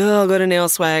was like, I'll go to Nail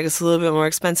Swag. It's a little bit more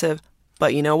expensive.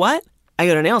 But you know what? I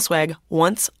go to Nail Swag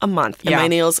once a month. And my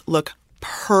nails look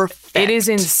perfect. It is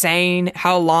insane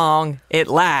how long it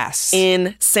lasts.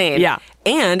 Insane. Yeah.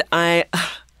 And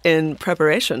in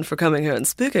preparation for coming here and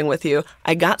speaking with you,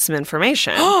 I got some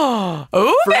information. Oh,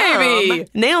 baby!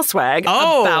 Nail Swag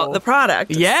about the product.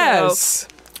 Yes. So,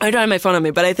 I don't have my phone on me,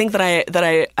 but I think that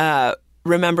I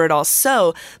remember it all.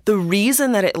 So the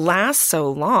reason that it lasts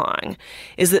so long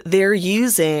is that they're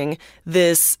using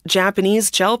this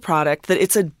Japanese gel product that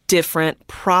it's a different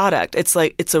product. It's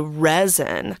a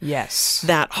resin. Yes.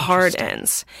 That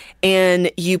hardens.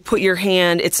 And you put your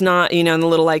hand, it's not, in the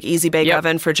little like easy bake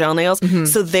oven for gel nails. Mm-hmm.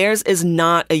 So theirs is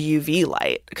not a UV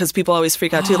light, because people always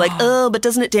freak out too, like, but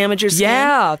doesn't it damage your skin?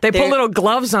 Yeah. They put little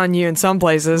gloves on you in some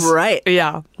places. Right.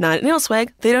 Yeah. Not at Nail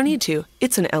Swag. They don't need to.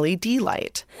 It's an LED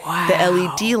light. Wow. The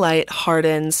LED light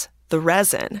hardens the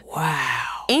resin.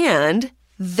 Wow. And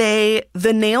the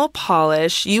nail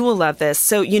polish, you will love this.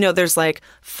 So, there's like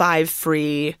 5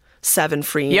 free, 7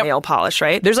 free nail polish,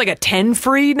 right? There's like a 10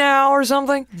 free now or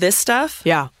something. This stuff?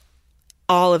 Yeah.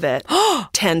 All of it.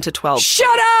 10 to 12.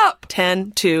 Shut up!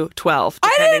 10 to 12.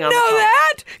 I didn't know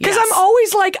that! Because I'm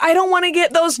always like, I don't want to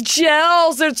get those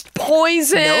gels. There's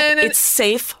poison. Nope. It's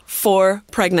safe for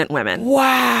pregnant women.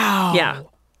 Wow. Yeah.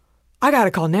 I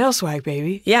gotta call Nail Swag,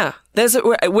 baby. Yeah, when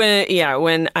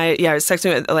I was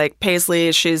texting with like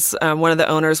Paisley. She's one of the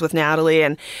owners with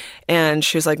Natalie, and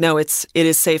she was like, "No, it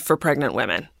is safe for pregnant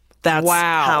women." That's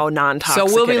how non-toxic.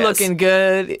 So we'll be it is. looking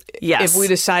good. Yes. If we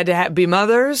decide to be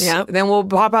mothers. Yep. Then we'll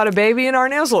pop out a baby and our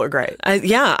nails will look great.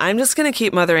 I'm just gonna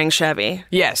keep mothering Chevy.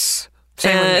 Yes.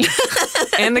 And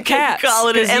the cats.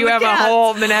 Because you have a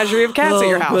whole menagerie of cats at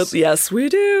your house. Yes, we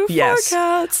do. Yes. 4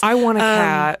 cats. I want a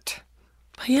cat.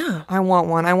 Yeah. I want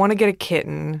one. I want to get a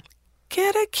kitten.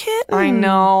 Get a kitten. I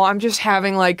know. I'm just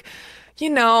having like,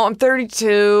 I'm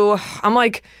 32. I'm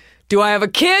like Do I have a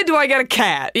kid? Do I get a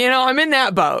cat? You know, I'm in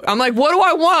that boat. I'm like, what do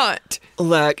I want?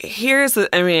 Look,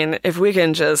 if we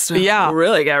can just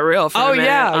really get real for a minute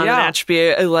on an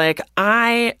attribute. Like,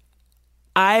 I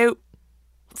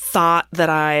thought that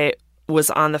I was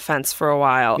on the fence for a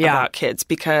while about kids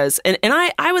because, and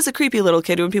I was a creepy little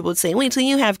kid when people would say, wait till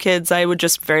you have kids. I would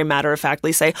just very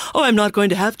matter-of-factly say, oh, I'm not going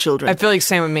to have children. I feel like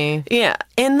same with me. Yeah.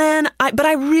 And then, but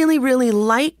I really, really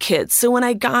like kids. So when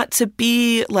I got to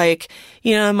be like,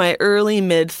 you know, in my early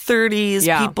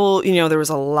mid-30s, people, you know, there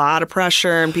was a lot of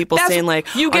pressure and people saying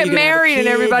like, you get married and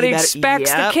everybody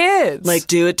expects the kids. Like,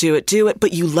 do it.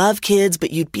 But you love kids, but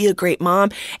you'd be a great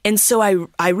mom. And so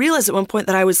I realized at one point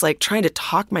that I was like trying to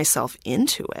talk myself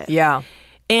into it. Yeah.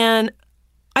 And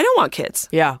I don't want kids.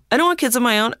 Yeah. I don't want kids of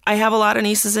my own. I have a lot of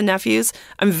nieces and nephews.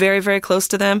 I'm very, very close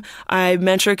to them. I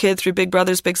mentor a kid through Big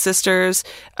Brothers, Big Sisters.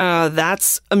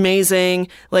 That's amazing.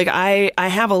 Like, I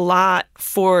have a lot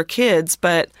for kids,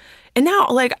 and now,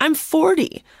 like, I'm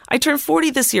 40. I turned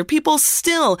 40 this year. People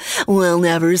still will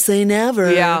never say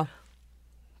never. Yeah.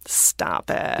 Stop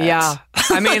it. Yeah.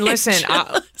 I mean, listen,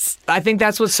 I think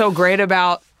that's what's so great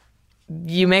about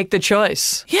you make the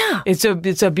choice. Yeah. It's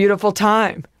a beautiful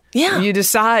time. Yeah. You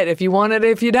decide if you want it,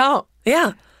 if you don't.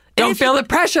 Yeah. Don't feel the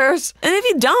pressures. And if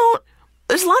you don't,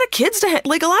 there's a lot of kids a lot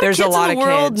of kids in the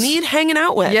world need hanging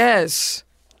out with. Yes.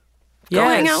 Go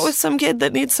hang out with some kid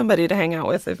that needs somebody to hang out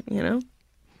with, you know?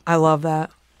 I love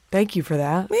that. Thank you for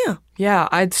that. Yeah.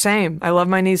 Yeah, same. I love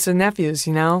my nieces and nephews,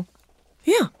 you know?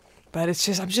 Yeah. But it's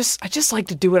just, I just like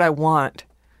to do what I want.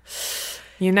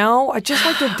 You know? I just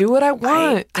like to do what I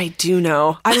want. I do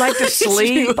know. I like to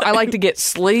sleep. I like to get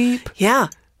sleep. Yeah.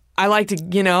 I like to,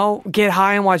 you know, get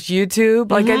high and watch YouTube.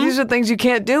 Like, these are things you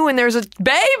can't do when there's a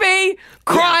baby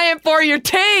crying for your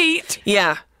teat.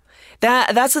 Yeah.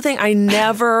 That's the thing. I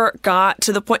never got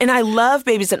to the point, and I love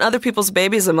babies and other people's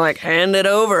babies. I'm like, hand it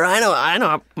over. I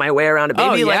know my way around a baby.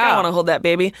 Oh, yeah. Like, I want to hold that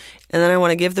baby, and then I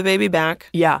want to give the baby back.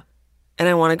 Yeah. And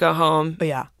I want to go home.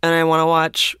 Yeah. And I want to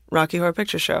watch Rocky Horror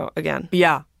Picture Show again.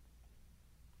 Yeah.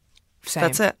 Same.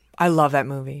 That's it. I love that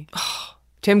movie.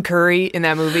 Tim Curry in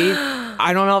that movie.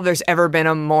 I don't know if there's ever been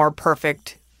a more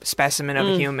perfect specimen of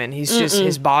a human. He's just,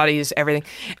 his body is everything.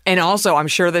 And also, I'm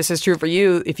sure this is true for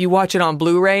you. If you watch it on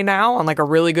Blu-ray now, on like a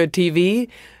really good TV,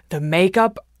 the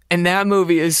makeup in that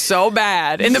movie is so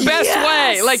bad in the best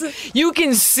way. Like, you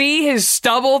can see his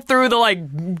stubble through the like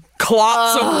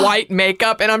clots of white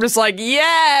makeup, and I'm just like,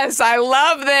 yes, I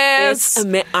love this.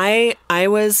 I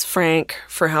was Frank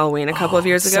for Halloween a couple of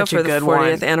years ago for the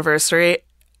 40th anniversary.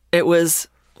 It was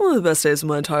one of the best days of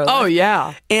my entire life. Oh,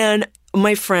 yeah. And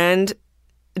my friend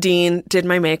Dean did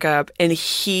my makeup, and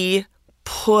he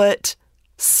put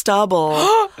stubble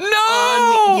on me.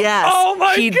 Yes. Oh,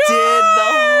 my he God. did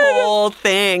the whole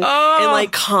thing and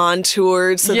like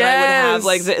contoured so that I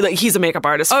would have like he's a makeup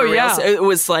artist for real. Yeah. So it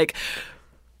was like,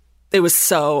 it was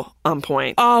so on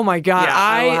point. Oh, my God. Yeah,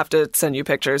 I will have to send you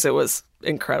pictures. It was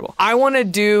incredible. I want to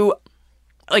do,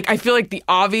 like, I feel like the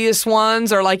obvious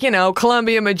ones are like, you know,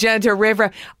 Columbia, Magenta,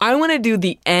 River. I want to do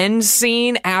the end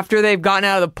scene after they've gotten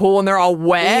out of the pool and they're all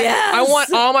wet. Yes. I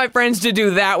want all my friends to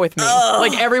do that with me.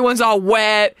 Like, everyone's all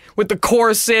wet with the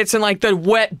corsets and like the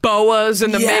wet boas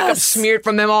and the makeup smeared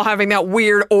from them all having that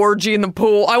weird orgy in the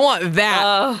pool. I want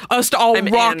that. Us to all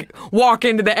walk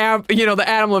into the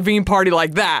Adam Levine party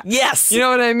like that. Yes. You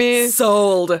know what I mean?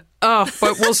 Sold. Oh,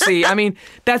 but we'll see. I mean,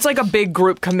 that's like a big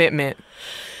group commitment.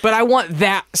 But I want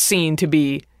that scene to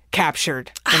be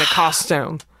captured in a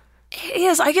costume.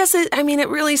 Yes, I guess it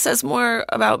really says more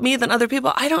about me than other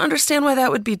people. I don't understand why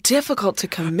that would be difficult to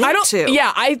commit to.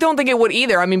 Yeah, I don't think it would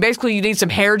either. I mean, basically, you need some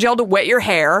hair gel to wet your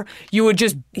hair. You would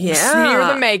just smear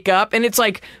the makeup, and it's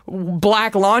like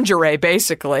black lingerie,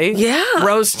 basically. Yeah.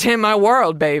 Rose Tim My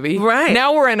World, baby. Right.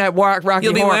 Now we're in a Rocky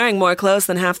You'll be Horror. wearing more clothes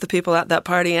than half the people at that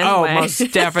party anyway. Oh, most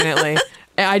definitely.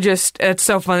 It's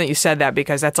so fun that you said that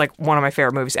because that's like one of my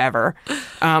favorite movies ever.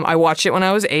 I watched it when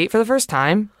I was 8 for the first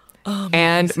time.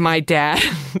 And my dad,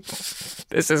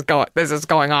 this is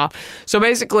going off. So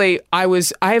basically,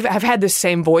 I've had this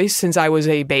same voice since I was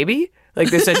a baby, like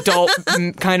this adult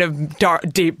kind of dark,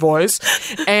 deep voice.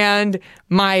 And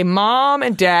my mom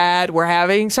and dad were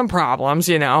having some problems,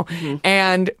 you know,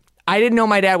 and I didn't know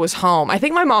my dad was home. I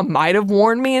think my mom might have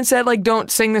warned me and said, like, don't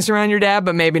sing this around your dad,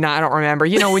 but maybe not. I don't remember.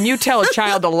 You know, when you tell a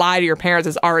child to lie to your parents,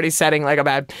 it's already setting like a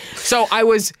bad. So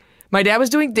my dad was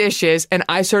doing dishes, and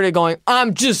I started going,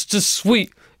 I'm just a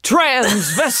sweet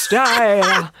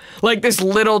transvestite, like this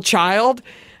little child.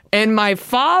 And my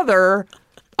father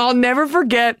I'll never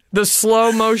forget the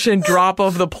slow motion drop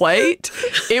of the plate.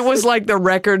 It was like the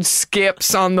record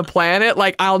skips on the planet.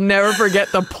 Like, I'll never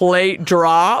forget the plate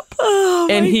drop.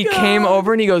 And he came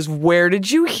over and he goes, "Where did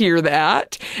you hear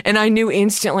that?" And I knew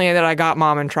instantly that I got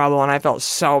Mom in trouble, and I felt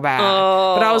so bad.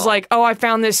 But I was like, "Oh, I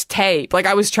found this tape." Like,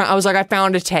 I was like, "I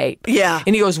found a tape." Yeah.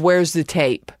 And he goes, "Where's the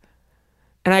tape?"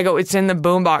 And I go, "It's in the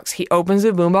boombox." He opens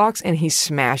the boombox and he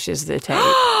smashes the tape.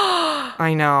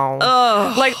 I know.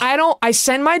 Ugh. Like, I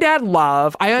send my dad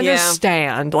love. I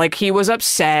understand. Yeah. Like, he was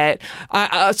upset.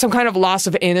 Some kind of loss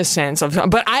of innocence.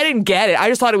 But I didn't get it. I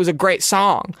just thought it was a great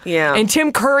song. Yeah. And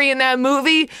Tim Curry in that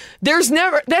movie, that's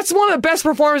one of the best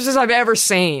performances I've ever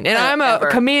seen. And I'm a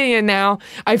comedian now.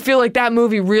 I feel like that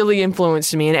movie really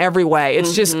influenced me in every way.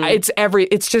 It's just,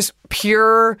 it's just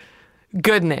pure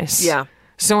goodness. Yeah.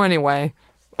 So anyway,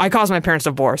 I caused my parents'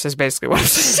 divorce is basically what I'm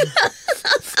saying.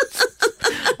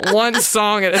 One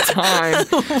song at a time,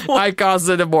 I caused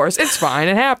the divorce. It's fine.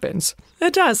 It happens.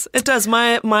 It does. It does.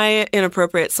 My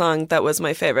inappropriate song that was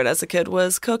my favorite as a kid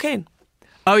was Cocaine.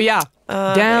 Oh, yeah.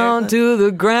 Down to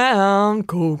the ground,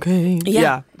 cocaine.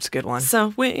 Yeah, it's a good one.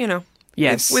 So,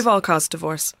 yes. We've all caused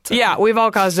divorce. So. Yeah, we've all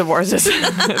caused divorces.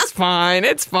 It's fine.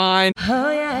 It's fine.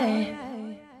 Oh, yeah.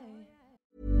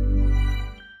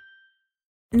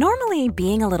 Normally,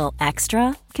 being a little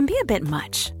extra can be a bit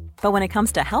much. But when it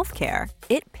comes to healthcare,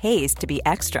 it pays to be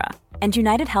extra. And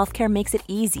United Healthcare makes it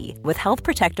easy with Health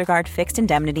Protector Guard fixed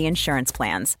indemnity insurance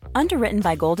plans. Underwritten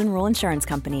by Golden Rule Insurance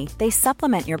Company, they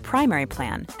supplement your primary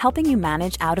plan, helping you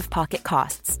manage out-of-pocket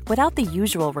costs without the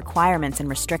usual requirements and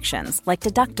restrictions like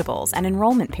deductibles and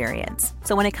enrollment periods.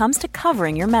 So when it comes to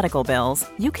covering your medical bills,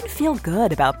 you can feel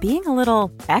good about being a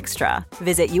little extra.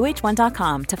 Visit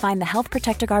uh1.com to find the Health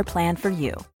Protector Guard plan for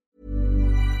you.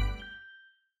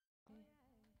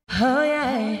 Oh,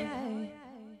 yeah.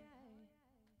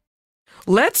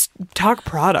 Let's talk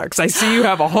products. I see you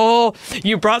have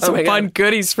you brought some fun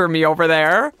goodies for me over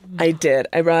there. I did.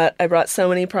 I brought so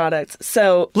many products.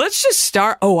 So let's just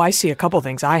start. Oh, I see a couple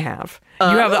things I have. You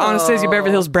have the Anastasia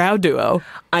Beverly Hills Brow Duo.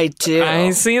 I do.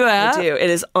 I see that. I do. It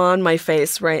is on my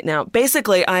face right now.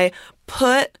 Basically, I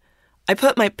put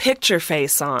my picture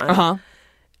face on.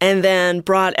 And then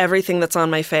brought everything that's on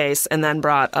my face and then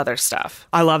brought other stuff.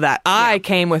 I love that. I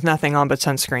came with nothing on but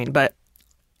sunscreen, but,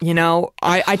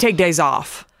 I take days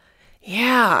off.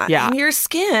 Yeah. And your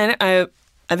skin, I've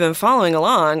been following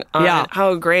along on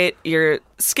how great your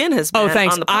skin has been. Oh,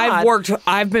 thanks. On the pod.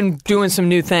 I've been doing some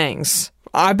new things.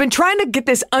 I've been trying to get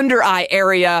this under eye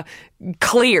area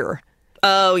clear.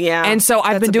 Oh, yeah. And so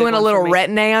I've been doing a little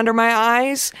retin-A under my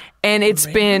eyes, and it's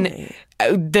been...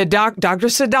 The Dr.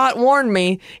 Sadat warned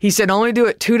me. He said only do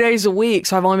it 2 days a week.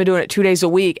 So I've only been doing it 2 days a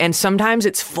week. And sometimes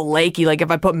it's flaky. Like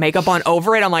if I put makeup on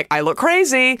over it, I'm like, I look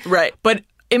crazy. Right. But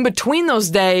in between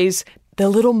those days,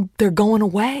 they're going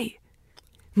away.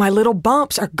 My little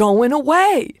bumps are going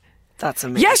away. That's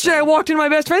amazing. Yesterday I walked into my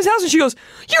best friend's house and she goes,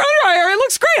 "Your under eye area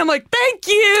looks great." I'm like, "Thank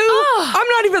you." Oh. I'm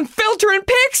not even filtering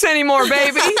pics anymore,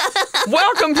 baby.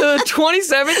 Welcome to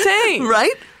 2017.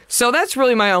 Right? So that's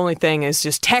really my only thing is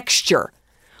just texture.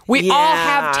 We all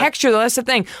have texture, though. That's the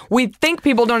thing. We think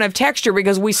people don't have texture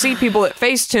because we see people at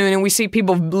Facetune and we see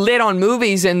people lit on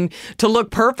movies and to look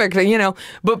perfect,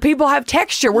 But people have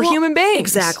texture. We're human beings.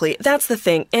 Exactly. That's the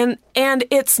thing. And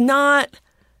it's not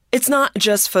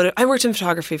just photo. I worked in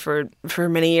photography for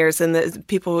many years, and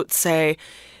people would say,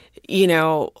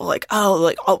 like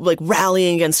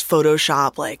rallying against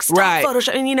Photoshop, like stop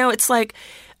Photoshop. And it's like,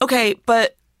 okay,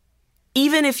 but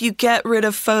even if you get rid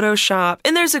of Photoshop,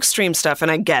 and there's extreme stuff,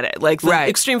 and I get it. Like, the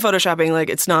extreme Photoshopping, like,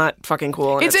 it's not fucking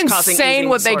cool. And it's insane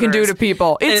what they can do to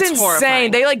people. It's insane.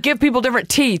 Horrifying. They, give people different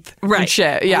teeth and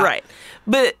shit. Yeah. Right.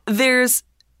 But there's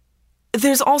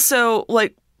also,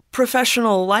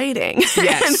 professional lighting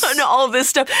and all of this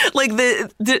stuff. Like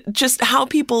the just how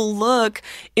people look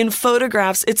in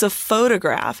photographs. It's a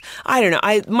photograph. I don't know.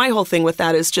 My whole thing with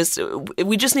that is just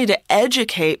we just need to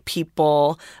educate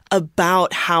people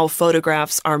about how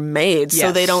photographs are made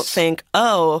so they don't think,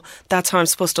 oh, that's how I'm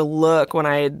supposed to look when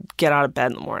I get out of bed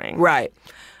in the morning. Right.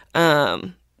 So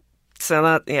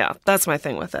that's my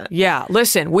thing with it. Yeah.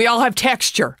 Listen, we all have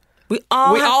texture. We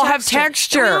all have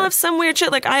texture. We all have some weird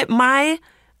shit. Like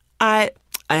I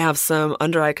have some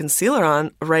under eye concealer on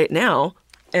right now,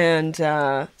 and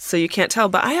so you can't tell.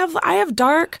 But I have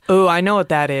dark. Oh, I know what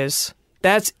that is.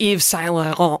 That's Yves Saint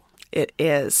Laurent. It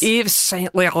is Yves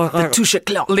Saint Laurent. The touche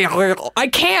éclat. I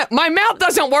can't. My mouth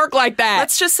doesn't work like that.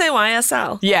 Let's just say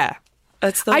YSL. Yeah.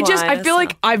 That's the I feel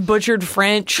like I've butchered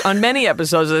French on many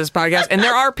episodes of this podcast, and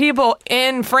there are people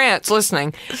in France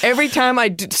listening. Every time I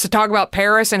talk about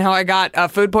Paris and how I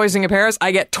got food poisoning in Paris,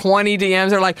 I get 20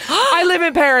 DMs. They're like, I live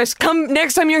in Paris. Come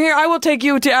next time you're here, I will take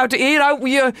you out to eat.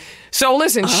 So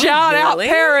listen, shout out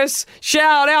Paris,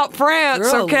 shout out France,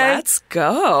 Girl, okay? Let's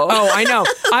go. Oh, I know.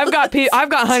 I've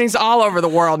got honeys all over the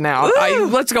world now.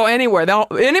 Let's go anywhere.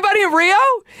 Anybody in Rio?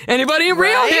 Anybody in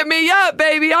Rio? Hit me up,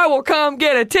 baby. I will come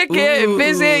get a ticket and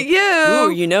visit you. Ooh,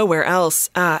 you know where else?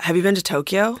 Have you been to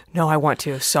Tokyo? No, I want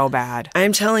to so bad.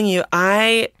 I'm telling you,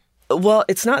 well,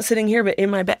 it's not sitting here, but in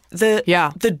my bed.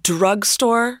 The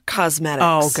drugstore cosmetics.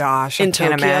 Oh gosh, I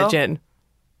can't imagine.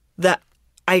 That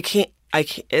I can't.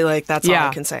 Like, that's all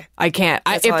I can say. I can't.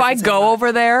 If I go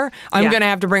over there, I'm going to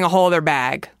have to bring a whole other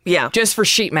bag. Yeah. Just for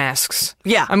sheet masks.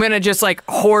 Yeah. I'm going to just like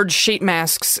hoard sheet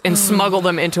masks and smuggle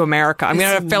them into America. I'm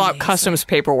going to fill out customs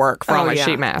paperwork for all my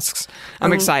sheet masks.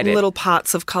 I'm excited. Little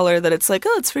pots of color that it's like,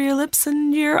 it's for your lips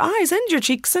and your eyes and your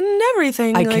cheeks and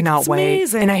everything. I cannot wait.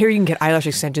 Amazing. And I hear you can get eyelash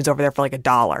extensions over there for like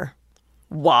 $1.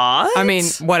 What? I mean,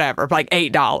 whatever, like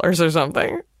 $8 or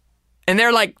something. And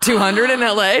they're like $200 in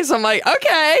LA, so I'm like,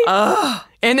 okay.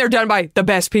 And they're done by the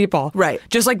best people. Right.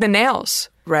 Just like the nails.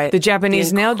 Right. The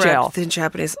Japanese nail gel. The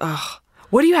Japanese,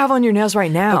 What do you have on your nails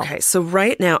right now? Okay, so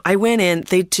right now, I went in,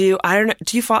 they do, I don't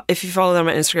know, if you follow them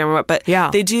on Instagram or what, but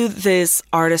they do this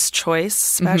artist choice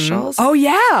specials. Oh,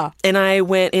 yeah. And I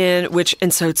went in,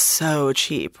 and so it's so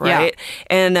cheap, right?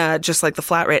 Yeah. And just like the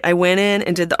flat rate, I went in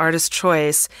and did the artist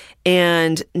choice,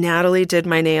 and Natalie did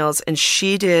my nails, and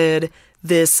she did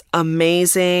this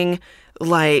amazing,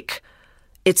 like,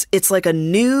 it's like a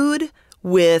nude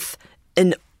with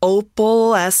an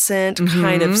opalescent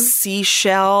kind of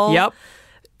seashell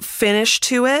finish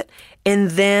to it, and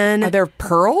then are there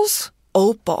pearls?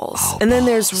 Opals. And then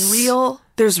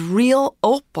there's real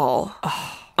opal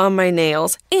on my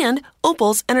nails, and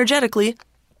opals energetically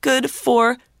good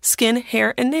for skin,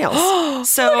 hair, and nails.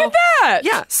 So look at that!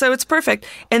 Yeah, so it's perfect.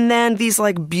 And then these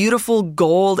like beautiful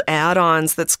gold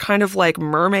add-ons that's kind of like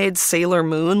mermaid Sailor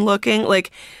Moon looking. Like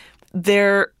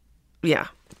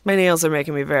my nails are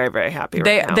making me very, very happy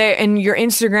right now. And your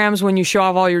Instagrams, when you show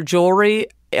off all your jewelry,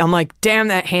 I'm like, damn,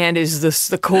 that hand is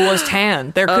the coolest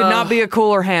hand. There could not be a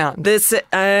cooler hand. This,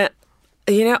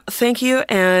 thank you,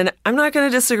 and I'm not going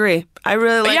to disagree. I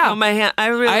really like how my hand. I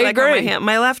really like how my hand.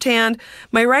 My left hand,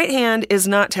 my right hand is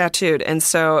not tattooed, and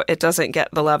so it doesn't get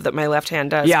the love that my left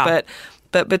hand does. Yeah.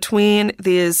 But between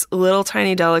these little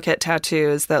tiny delicate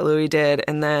tattoos that Louis did,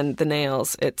 and then the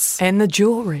nails, and the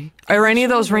jewelry. Are any of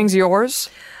those rings yours?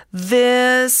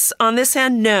 On this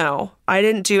hand, no, I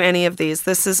didn't do any of these.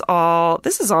 This is all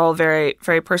very,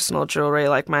 very personal jewelry,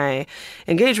 like my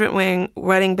engagement ring,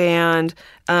 wedding band,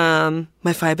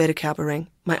 my Phi Beta Kappa ring,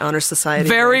 my Honor Society.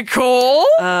 Very ring. Cool.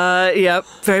 Yep,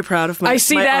 very proud of my. I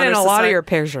see my that Honor in a Society. lot of your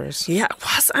pictures. Yeah,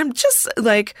 I'm just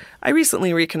like, I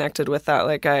recently reconnected with that.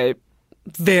 Like,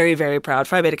 very, very proud.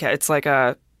 Phi Beta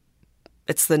Kappa.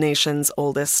 It's the nation's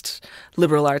oldest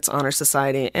liberal arts honor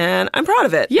society, and I'm proud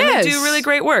of it. Yes. And they do really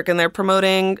great work, and they're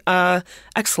promoting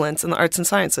excellence in the arts and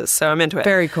sciences, so I'm into it.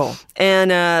 Very cool.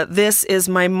 And this is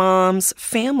my mom's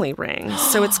family ring,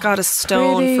 so it's got a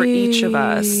stone for each of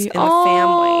us in the family.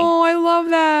 Oh, I love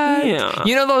that. Yeah.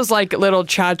 You know those like little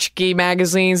tchotchke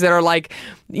magazines that are like,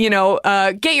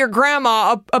 get your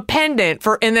grandma a pendant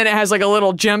and then it has like a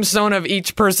little gemstone of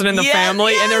each person in the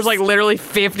family, and there's like literally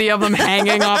 50 of them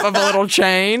hanging off of a little chain.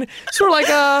 Sort of like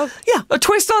a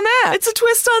twist on that. It's a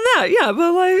twist on that, yeah.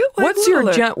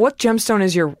 But what gemstone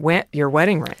is your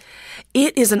wedding ring?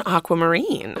 It is an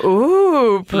aquamarine.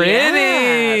 Ooh, pretty.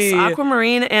 Yes,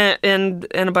 aquamarine and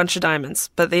a bunch of diamonds.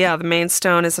 But the main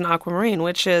stone is an aquamarine,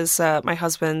 which is my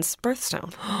husband's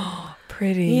birthstone.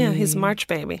 Pretty. Yeah, he's a March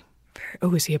baby.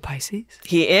 Oh, is he a Pisces?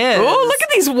 He is. Oh, look at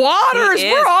these waters.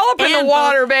 We're all up in the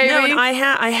water, baby. No, and I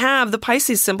have the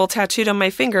Pisces symbol tattooed on my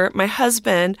finger. My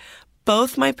husband,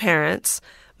 both my parents,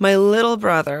 my little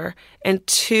brother, and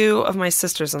 2 of my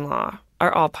sisters-in-law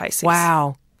are all Pisces.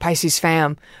 Wow. Pisces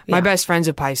fam. My best friend's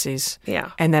a Pisces.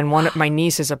 Yeah. And then my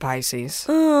niece is a Pisces.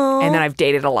 Oh. And then I've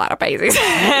dated a lot of Pisces.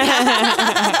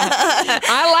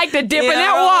 I like to dip in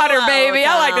that water, baby.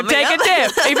 I like to take a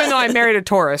dip. Even though I married a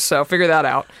Taurus, so figure that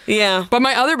out. Yeah. But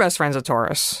my other best friend's a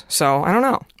Taurus, so I don't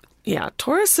know. Yeah,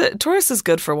 Taurus is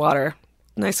good for water.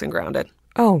 Nice and grounded.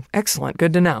 Oh, excellent.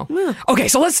 Good to know. Yeah. Okay,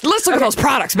 so let's look at those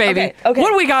products, baby. Okay. What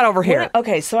do we got over here?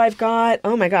 So I've got,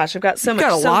 oh my gosh, I've got so much.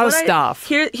 Got a lot of stuff.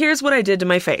 Here's what I did to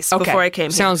my face before I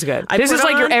came here. Sounds good. This is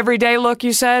like your everyday look,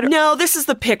 you said? No, this is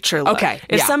the picture look. Okay,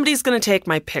 If somebody's going to take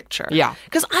my picture. Yeah.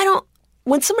 Because I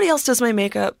when somebody else does my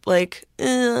makeup, like,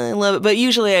 I love it. But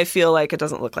usually I feel like it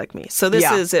doesn't look like me. So this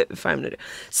is it if I'm going to do.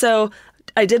 So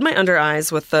I did my under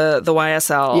eyes with the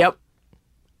YSL. Yep.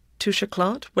 Touche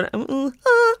Éclat.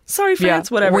 Sorry, France,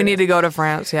 whatever. We need to go to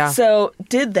France, yeah. So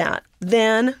did that.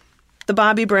 Then the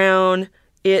Bobbi Brown,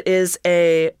 it is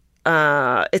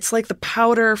it's like the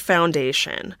powder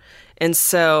foundation. And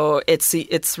so it's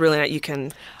really not, you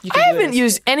can I haven't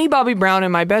used any Bobbi Brown,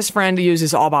 and my best friend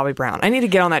uses all Bobbi Brown. I need to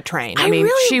get on that train. I mean,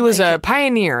 really she was a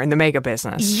pioneer in the makeup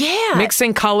business. Yeah.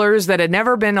 Mixing colors that had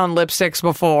never been on lipsticks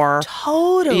before.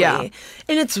 Totally. Yeah.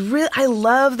 And it's really, I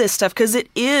love this stuff because it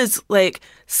is like,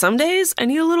 some days I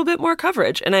need a little bit more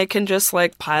coverage and I can just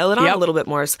like pile it on a little bit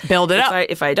more. Build it up.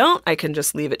 If I don't, I can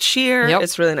just leave it sheer. Yep.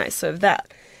 It's really nice. So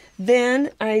that.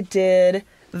 Then I did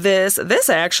this. This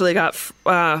I actually got,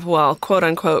 quote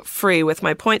unquote, free with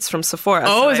my points from Sephora.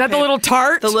 Oh, is that the little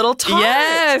tart? The little tart.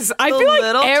 Yes. I feel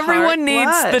like everyone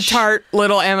needs the tart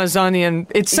little Amazonian.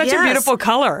 It's such a beautiful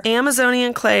color.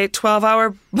 Amazonian clay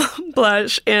 12-hour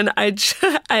blush. And I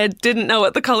didn't know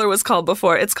what the color was called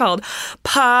before. It's called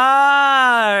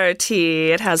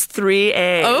Party. It has 3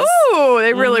 A's. Oh,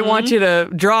 they really want you to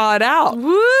draw it out.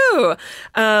 Woo!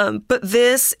 But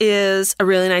this is a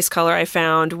really nice color I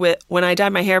found when I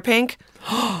dyed my hair pink.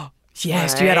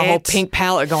 Yes, right. You had a whole pink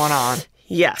palette going on.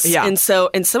 Yes. Yeah. And so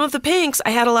in some of the pinks,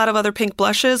 I had a lot of other pink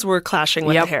blushes were clashing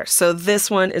with the hair. So this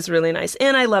one is really nice.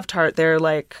 And I love Tarte.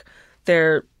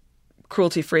 They're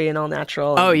cruelty-free and all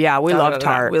natural. Oh, yeah. We love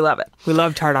Tarte. We love it. We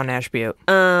love Tarte on Nash Butte.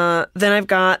 Then I've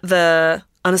got the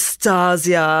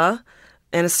Anastasia.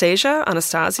 I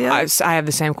have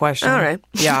the same question. All right.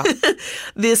 Yeah.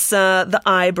 The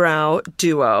eyebrow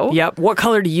duo. Yep. What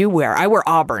color do you wear? I wear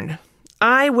auburn.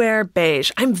 I wear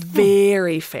beige. I'm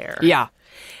very fair. Yeah.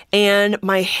 And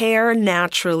my hair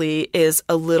naturally is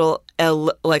a little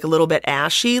bit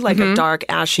ashy, like a dark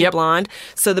ashy blonde.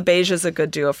 So the beige is a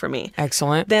good duo for me.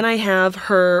 Excellent. Then I have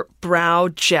her brow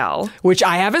gel. Which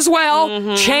I have as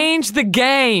well. Change the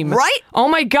game. Right? Oh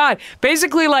my God.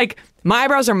 Basically, like, my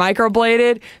eyebrows are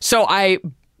microbladed, so I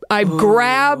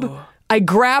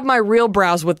grab my real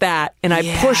brows with that, and I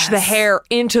push the hair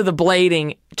into the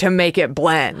blading to make it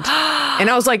blend. And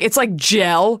I was like, it's like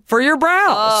gel for your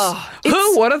brows.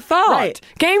 Who would have thought? Right.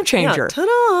 Game changer. Yeah,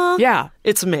 ta-da. Yeah.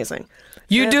 It's amazing.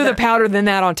 You do the powder, then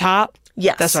that on top?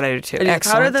 Yes. That's what I do too. I do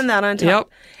Excellent. Powder, then that on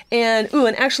top.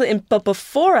 Yep. But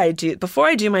before I do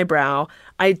my brow,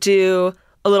 I do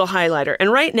a little highlighter.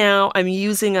 And right now, I'm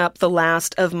using up the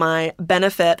last of my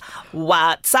Benefit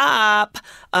What's Up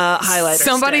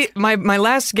highlighter stick. My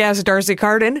last guest, Darcy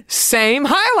Carden, same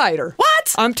highlighter.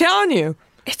 What? I'm telling you.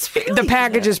 It's really The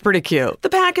package is pretty cute. The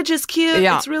package is cute.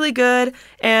 Yeah. It's really good.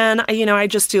 And, I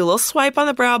just do a little swipe on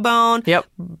the brow bone. Yep.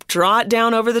 Draw it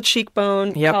down over the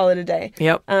cheekbone. Yep. Call it a day.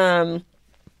 Yep. Then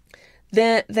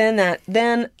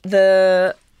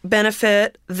the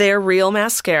Benefit, their real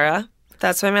mascara.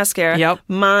 That's my mascara. Yep.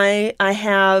 I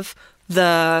have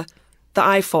the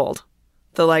eye fold.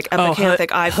 The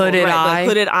epicanthic eye fold. Hooded eye. The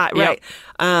hooded eye, Yep.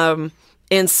 right.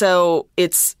 And so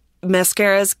it's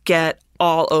mascaras get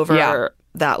all over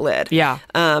that lid. Yeah.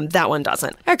 That one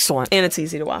doesn't. Excellent. And it's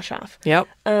easy to wash off. Yep.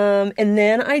 And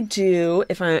then I do,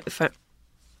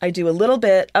 I do a little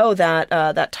bit,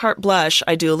 that Tarte blush,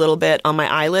 I do a little bit on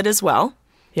my eyelid as well.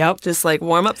 Yep. Just like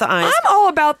warm up the eyes. I'm all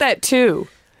about that too.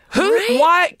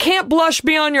 Why can't blush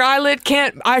be on your eyelid?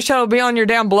 Can't eyeshadow be on your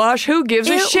damn blush? Who gives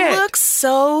a shit? It looks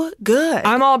so good.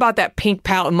 I'm all about that pink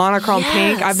palette, monochrome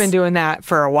pink. I've been doing that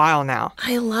for a while now.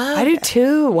 I love I do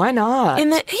too. Why not?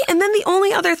 And then the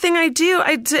only other thing I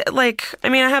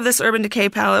have this Urban Decay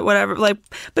palette, whatever,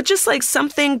 but just like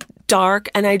something dark,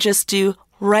 and I just do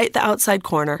right the outside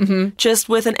corner, just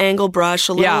with an angle brush,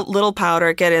 a little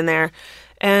powder, get in there,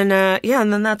 and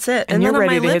and then that's it. And then you're on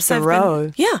ready my to lips, hit the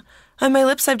road. On my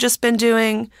lips, I've just been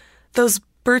doing those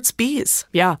Burt's Bees.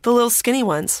 Yeah. The little skinny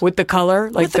ones. With the color?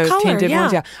 Like With the color, tinted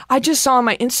ones? Yeah. I just saw on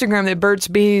my Instagram that Burt's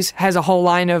Bees has a whole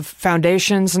line of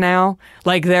foundations now.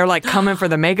 Like they're like coming for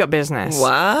the makeup business.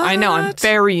 What? I know. I'm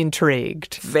very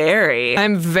intrigued.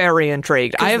 I'm very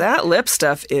intrigued. That lip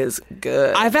stuff is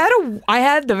good. I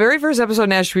had the very first episode of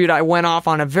Nash Butte, I went off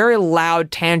on a very loud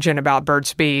tangent about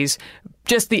Burt's Bees.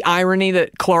 Just the irony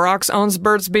that Clorox owns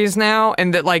Burt's Bees now,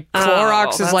 and that like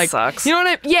Clorox is like, sucks. you know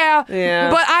what I mean? Yeah.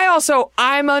 But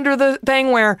I'm under the thing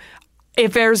where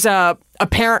if there's a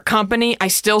parent company, I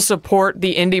still support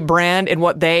the indie brand and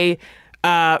what they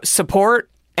support.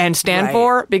 and stand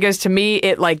for, because to me,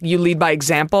 it like you lead by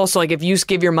example. So like if you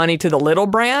give your money to the little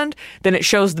brand, then it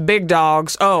shows the big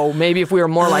dogs, oh, maybe if we were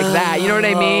more like that, you know what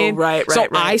I mean? Right. So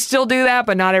I still do that,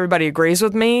 but not everybody agrees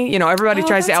with me. You know, everybody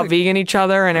tries to out-vegan each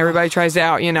other, and everybody tries to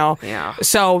out, you know. Yeah.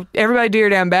 So everybody do your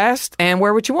damn best and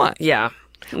wear what you want. Yeah.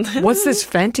 What's this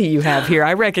Fenty you have here?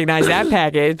 I recognize that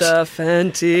package. The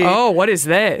Fenty. Oh, what is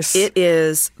this? It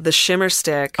is the shimmer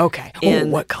stick. Okay.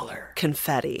 In what color?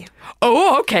 Confetti.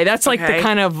 Oh, okay. That's like the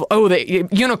kind of, the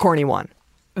unicorny one.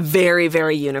 Very,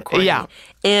 very unicorny. Yeah.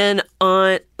 And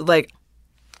on, like,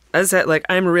 as I said, like,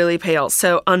 I'm really pale.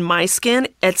 So on my skin,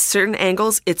 at certain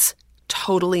angles, it's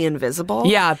totally invisible.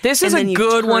 Yeah, this is a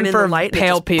good one for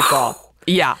pale people.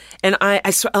 Yeah. And I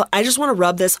just want to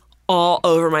rub this all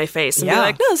over my face and be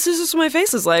like, no, this is just what my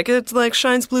face is like. It like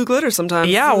shines blue glitter sometimes.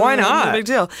 Yeah, why not? No big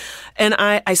deal. And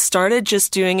I started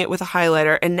just doing it with a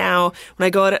highlighter. And now when I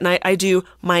go out at night, I do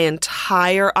my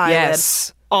entire eyelid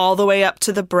all the way up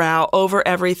to the brow, over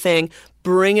everything.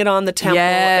 Bring it on the temple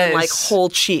and like whole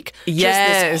cheek.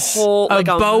 Yes. Just this whole like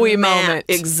a Bowie moment.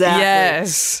 Exactly.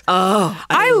 Yes. Oh,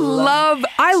 I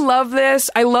love this.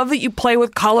 I love that you play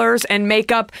with colors and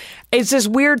makeup. It's this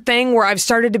weird thing where I've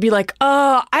started to be like,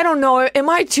 I don't know, am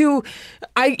I too,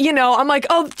 I'm like,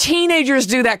 oh, teenagers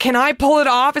do that. Can I pull it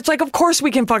off? It's like, of course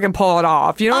we can fucking pull it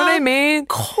off. You know what I mean? Of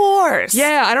course.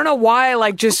 Yeah, I don't know why,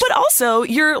 like just. But also,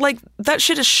 you're like, that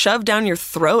shit is shoved down your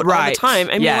throat all the time.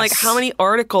 I mean, like, how many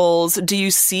articles do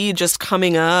you see just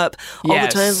coming up all the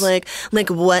time? Like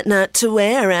what not to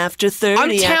wear after 30,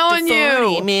 I'm telling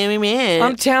you.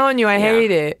 I'm telling you, I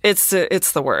hate it. It's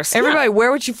the worst. Everybody,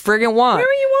 wear what you friggin' want.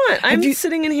 Whatever you want. I'm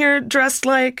sitting in here dressed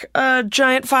like a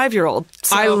giant 5-year-old.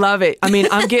 So. I love it. I mean,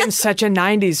 I'm getting such a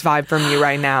 90s vibe from you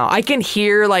right now. I can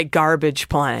hear like garbage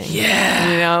playing.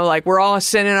 Yeah. You know, like we're all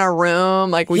sitting in our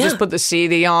room. Like we just put the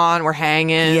CD on. We're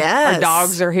hanging. Yes. Our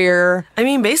dogs are here. I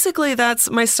mean, basically that's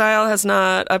my style has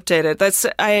not updated. That's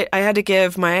I had to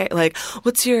give my like,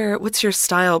 what's your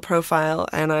style profile?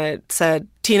 And I said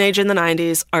teenage in the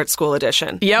 90s, art school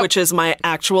edition. Yep. Which is my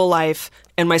actual life.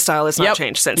 And my style has not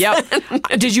changed since then.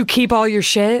 Did you keep all your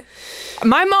shit?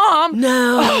 My mom.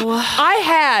 No. I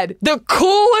had the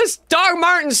coolest Doc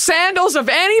Martens sandals of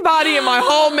anybody in my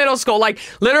whole middle school. Like,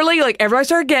 literally, like, everybody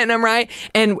started getting them, right?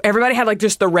 And everybody had, like,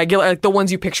 just the regular, like, the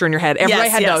ones you picture in your head. Everybody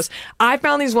had those. I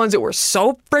found these ones that were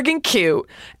so friggin' cute.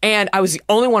 And I was the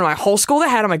only one in my whole school that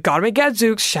had them. I got them at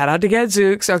Gadzooks. Shout out to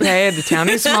Gadzooks, okay? The town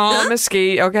is small,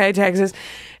 Mesquite, okay, Texas.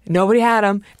 Nobody had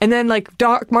them. And then, like,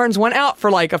 Doc Martens went out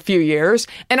for, like, a few years.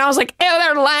 And I was like, ew,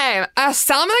 they're lame. I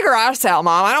sell them in the garage sale,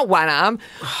 Mom. I don't want them.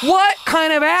 What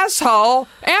kind of asshole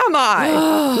am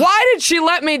I? Why did she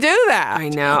let me do that? I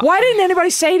know. Why didn't anybody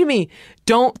say to me,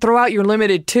 don't throw out your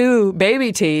limited 2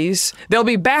 baby tees. They'll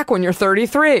be back when you're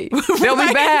 33. They'll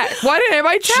be back. Why didn't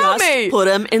anybody tell me? Just put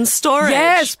them in storage.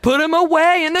 Yes, put them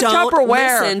away in the Don't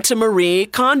Tupperware. Listen to Marie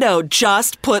Kondo.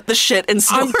 Just put the shit in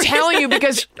storage. I'm telling you,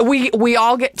 because we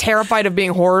all get terrified of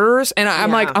being hoarders, and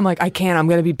I'm like, I can't. I'm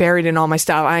gonna be buried in all my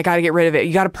stuff. I gotta get rid of it.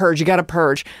 You gotta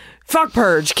purge. Fuck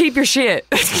purge. Keep your shit.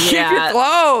 Keep your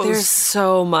clothes. There's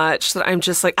so much that I'm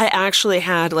just like, I actually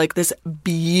had like this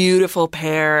beautiful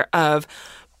pair of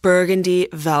burgundy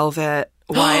velvet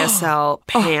YSL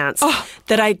pants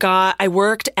that I got. I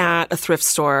worked at a thrift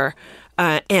store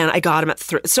and I got them at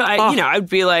so I'd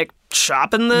be like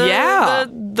shopping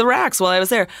the racks while I was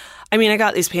there. I mean, I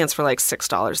got these pants for like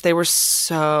 $6. They were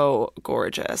so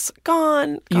gorgeous.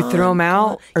 Gone. You throw them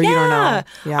out, or you don't know?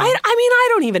 Yeah. I mean, I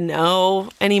don't even know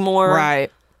anymore. Right.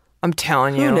 I'm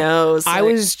telling you. Who knows? I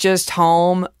was just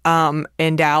home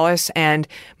in Dallas, and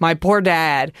my poor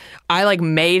dad, I like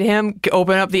made him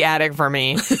open up the attic for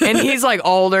me. And he's like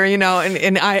older, you know,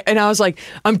 and I was like,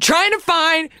 I'm trying to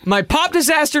find my Pop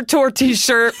Disaster Tour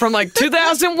t-shirt from like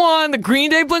 2001, the Green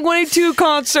Day Blink-182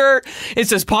 concert. It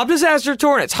says Pop Disaster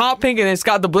Tour, and it's hot pink, and it's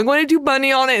got the Blink-182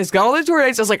 bunny on it, and it's got all the tour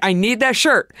dates. I was like, I need that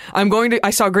shirt. I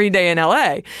saw Green Day in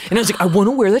LA, and I was like, I want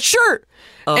to wear that shirt.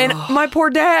 And my poor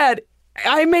dad,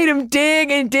 I made him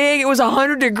dig and dig. It was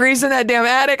 100 degrees in that damn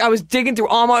attic. I was digging through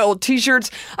all my old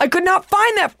t-shirts. I could not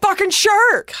find that fucking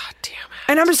shirt. God damn it.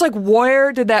 And I'm just like,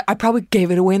 where did that? I probably gave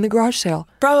it away in the garage sale.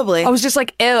 Probably. I was just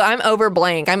like, ew, I'm over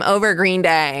Blink. I'm over Green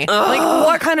Day. Like,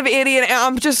 what kind of idiot?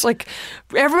 I'm just like,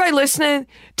 everybody listening,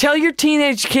 tell your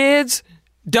teenage kids,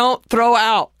 don't throw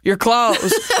out your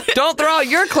clothes. Don't throw out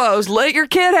your clothes. Let your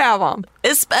kid have them.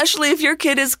 Especially if your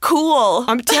kid is cool.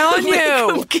 I'm telling you. Make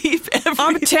them keep everything.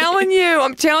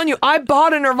 I'm telling you. I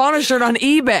bought a Nirvana shirt on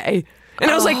eBay. And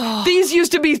I was like, these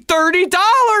used to be $30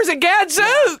 at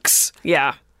Gadzooks.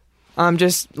 Yeah.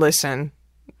 Listen,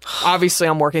 Obviously,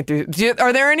 I'm working through.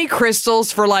 Are there any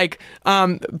crystals for like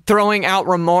throwing out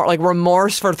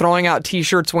remorse for throwing out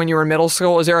T-shirts when you were in middle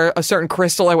school? Is there a certain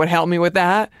crystal that would help me with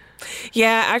that?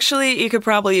 Yeah, actually, you could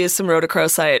probably use some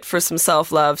rhodochrosite for some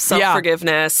self-love,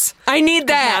 self-forgiveness. I need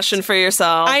that. Compassion for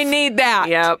yourself. I need that.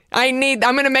 Yep. I'm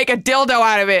going to make a dildo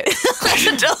out of it.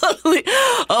 Totally.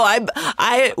 Oh,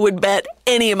 I would bet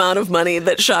any amount of money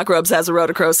that Shock Rubs has a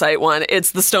rhodochrosite one. It's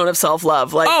the stone of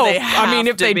self-love. Like,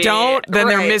 if they don't, then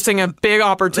they're missing a big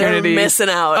opportunity. They're missing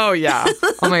out. Oh, yeah.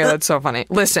 Oh, my God, that's so funny.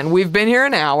 Listen, we've been here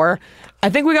an hour.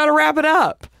 I think we got to wrap it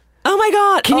up. Oh, my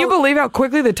God. Can you believe how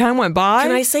quickly the time went by?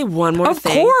 Can I say one more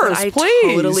thing? Of course, I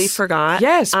please. Totally forgot.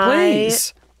 Yes,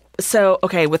 please.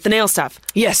 Okay, with the nail stuff.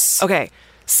 Yes. Okay,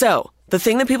 so the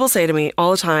thing that people say to me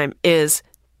all the time is,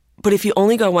 but if you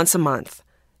only go once a month,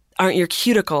 aren't your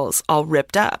cuticles all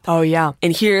ripped up? Oh, yeah.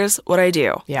 And here's what I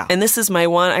do. Yeah. And this is my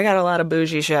one, I got a lot of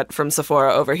bougie shit from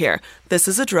Sephora over here. This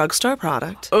is a drugstore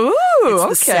product. Ooh, it's okay.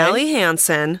 the Sally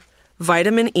Hansen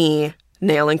Vitamin E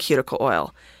Nail and Cuticle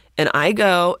Oil. And I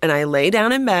go and I lay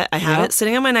down in bed. I have it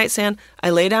sitting on my nightstand. I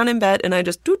lay down in bed and I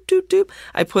just doop, doop, doop.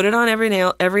 I put it on every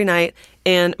nail every night.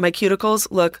 And my cuticles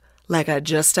look like I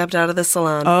just stepped out of the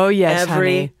salon. Oh, yes,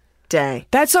 every day.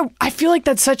 I feel like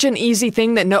that's such an easy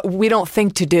thing that we don't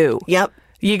think to do. Yep.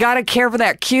 You got to care for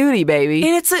that cutie, baby.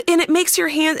 And it makes your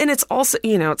hands, and it's also,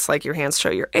 it's like your hands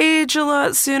show your age a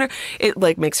lot sooner. It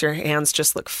like makes your hands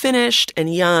just look finished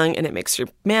and young, and it makes your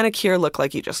manicure look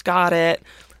like you just got it.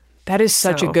 That is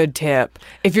such a good tip.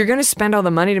 If you're going to spend all the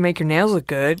money to make your nails look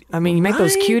good, I mean, you make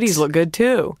those cuties look good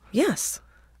too. Yes.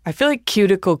 I feel like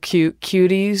cuties,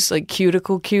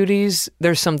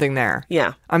 there's something there.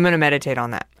 Yeah. I'm going to meditate on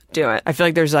that. Do it. I feel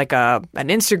like there's like an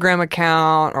Instagram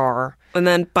account or... And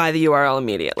then buy the URL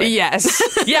immediately. Yes.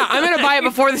 Yeah, I'm going to buy it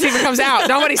before this even comes out.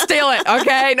 Nobody steal it,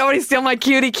 okay? Nobody steal my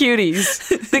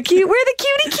cuties. We're the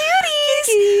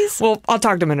cuties. Well, I'll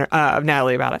talk to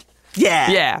Natalie about it.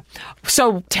 Yeah. Yeah.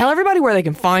 So tell everybody where they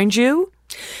can find you.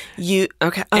 Okay.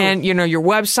 Oh. And your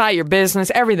website, your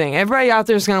business, everything. Everybody out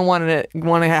there is going to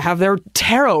want to have their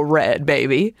tarot read,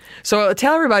 baby. So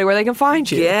tell everybody where they can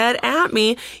find you. Get at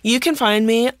me. You can find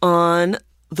me on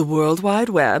the World Wide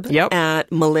Web at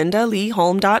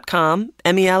melindaleeholm.com.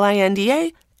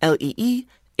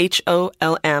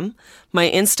 MELINDALEEHOLM. My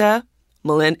Insta.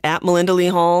 At Melinda Lee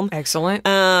Holm. Excellent.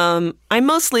 I'm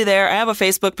mostly there. I have a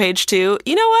Facebook page too.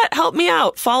 You know what? Help me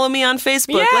out. Follow me on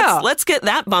Facebook. Yeah. Let's get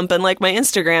that bumping like my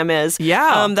Instagram is.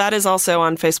 Yeah. That is also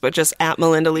on Facebook, just at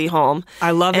Melinda Lee Holm.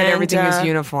 I love that everything is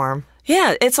uniform.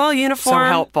 Yeah, it's all uniform. So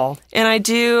helpful. And I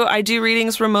do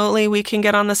readings remotely. We can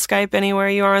get on the Skype anywhere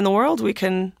you are in the world. We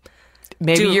can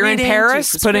Maybe you're in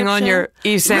Paris putting on your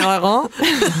Yves Saint Laurent.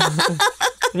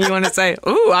 You want to say,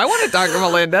 ooh, I want to talk to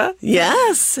Melinda.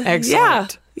 Yes.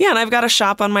 Excellent. Yeah, and I've got a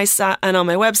shop on my and on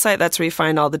my website. That's where you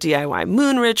find all the DIY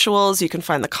moon rituals. You can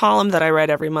find the column that I write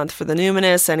every month for the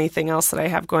Numinous. Anything else that I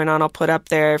have going on, I'll put up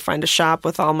there. Find a shop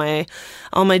with all my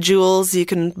jewels you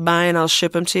can buy, and I'll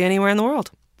ship them to you anywhere in the world.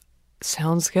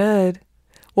 Sounds good.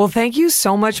 Well, thank you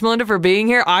so much, Melinda, for being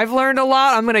here. I've learned a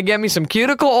lot. I'm going to get me some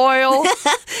cuticle oil.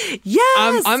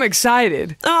 Yes. I'm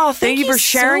excited. Oh, thank you for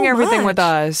sharing everything with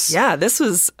us. Yeah, this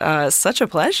was such a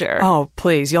pleasure. Oh,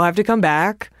 please. You'll have to come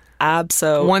back.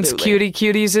 Absolutely. Once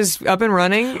Cuties is up and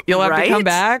running, you'll have to come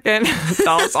back and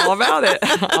tell us all about it.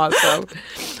 Awesome.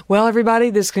 Well, everybody,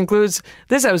 this concludes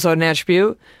this episode of Natch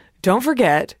Butte. Don't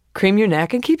forget, cream your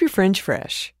neck and keep your fringe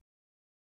fresh.